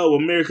oh,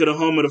 America, the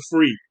home of the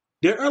free.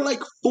 There are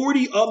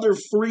 40 other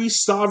free,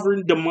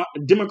 sovereign,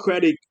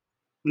 democratic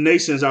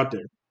nations out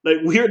there.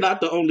 We're not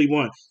the only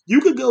one.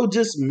 You could go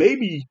just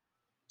maybe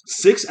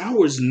 6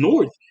 hours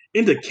north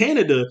into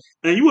Canada,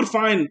 and you would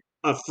find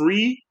a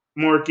free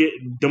market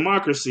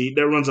democracy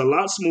that runs a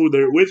lot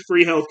smoother with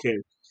free healthcare.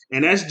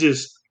 And that's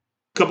just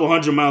a couple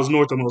 100 miles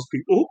north of most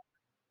people.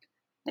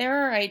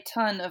 There are a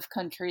ton of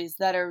countries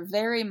that are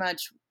very much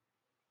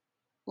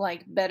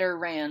better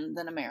ran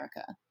than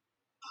America.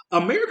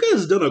 America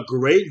has done a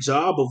great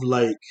job of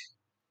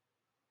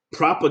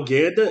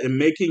propaganda and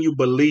making you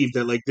believe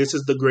that this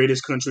is the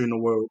greatest country in the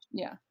world.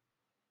 Yeah.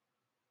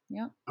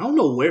 Yeah. I don't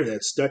know where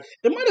that started.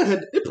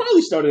 It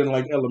probably started in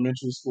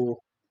elementary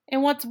school.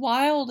 And what's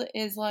wild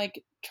is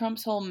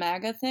Trump's whole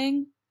MAGA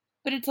thing,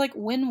 but it's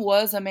when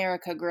was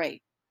America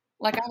great?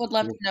 I would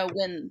love to know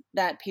when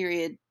that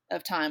period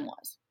of time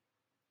was.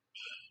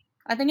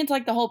 I think it's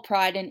the whole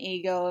pride and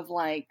ego of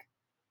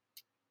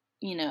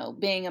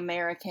being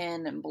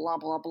American and blah,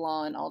 blah,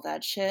 blah and all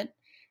that shit.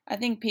 I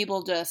think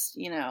people just,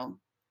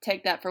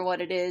 take that for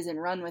what it is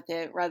and run with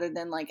it rather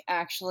than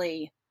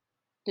actually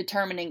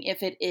determining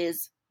if it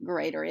is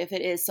great or if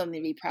it is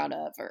something to be proud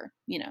of or,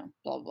 blah,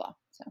 blah, blah.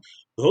 So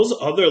those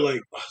other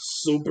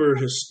super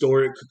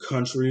historic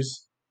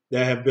countries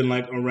that have been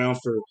around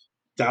for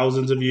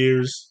thousands of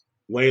years,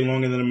 way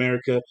longer than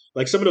America,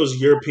 some of those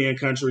European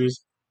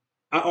countries,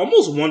 I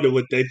almost wonder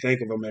what they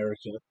think of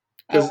America.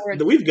 Because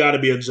we've got to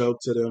be a joke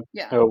to them.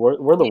 Yeah. Oh,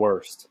 we're the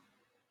worst.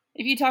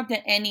 If you talk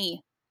to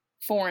any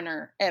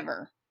foreigner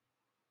ever,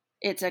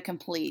 it's a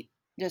complete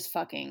just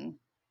fucking...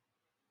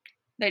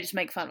 They just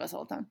make fun of us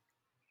all the time.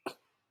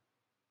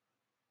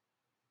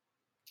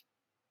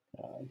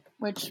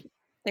 Which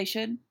they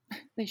should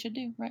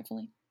do,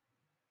 rightfully.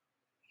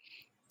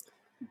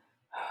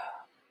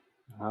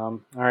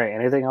 All right.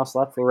 Anything else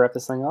left? We'll wrap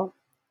this thing up.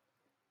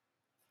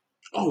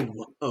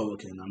 Oh,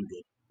 okay. No, I'm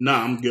good.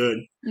 Nah, I'm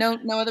good. No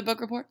other book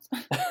reports?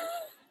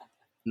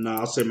 Nah,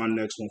 I'll save my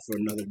next one for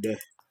another day.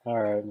 All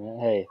right, man.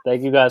 Hey,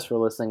 thank you guys for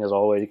listening as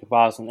always. You can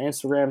follow us on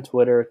Instagram,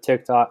 Twitter,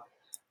 TikTok,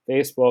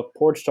 Facebook,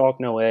 Porch Talk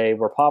No A.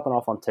 We're popping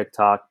off on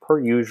TikTok per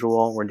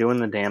usual. We're doing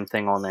the damn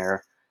thing on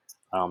there.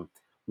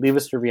 Leave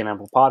us a review on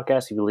Apple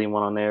Podcasts. If you leave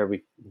one on there,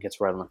 we get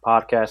right on the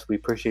podcast. We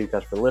appreciate you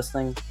guys for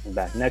listening. We'll be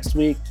back next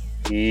week.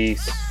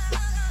 Peace.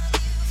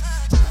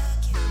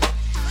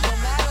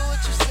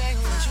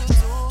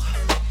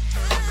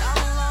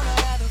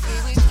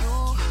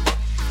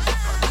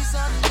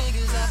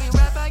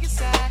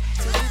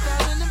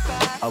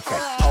 Okay,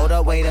 hold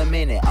up, wait a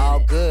minute, all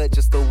good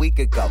just a week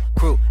ago.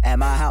 Crew at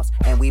my house,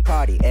 and we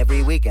party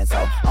every weekend.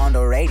 So, on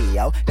the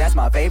radio, that's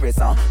my favorite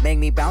song. Make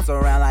me bounce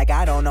around like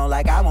I don't know,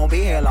 like I won't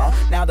be here long.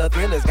 Now the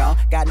thrill is gone,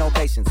 got no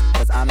patience,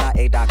 cause I'm not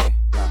a doctor.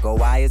 Go,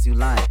 why is you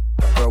lying?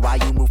 Girl, why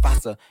you move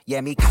faster?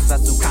 Yeah, me casa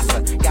su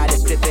casa. Got it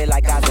stripping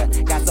like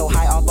Gaza. Got so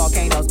high off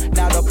volcanoes,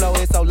 now the flow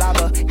is so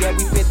lava. Yeah,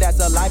 we spit that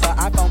saliva.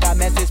 iPhone got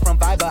message from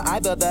Viber.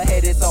 Either the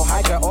head is so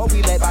hydra, or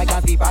we let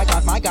bygones be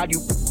bygones. My God, you...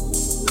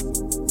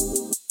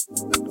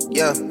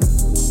 Yeah,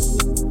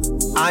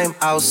 I am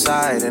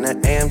outside in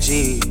an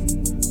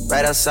AMG,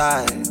 right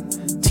outside,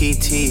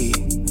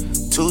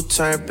 TT,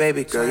 two-turn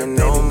baby girl, you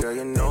know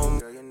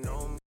me.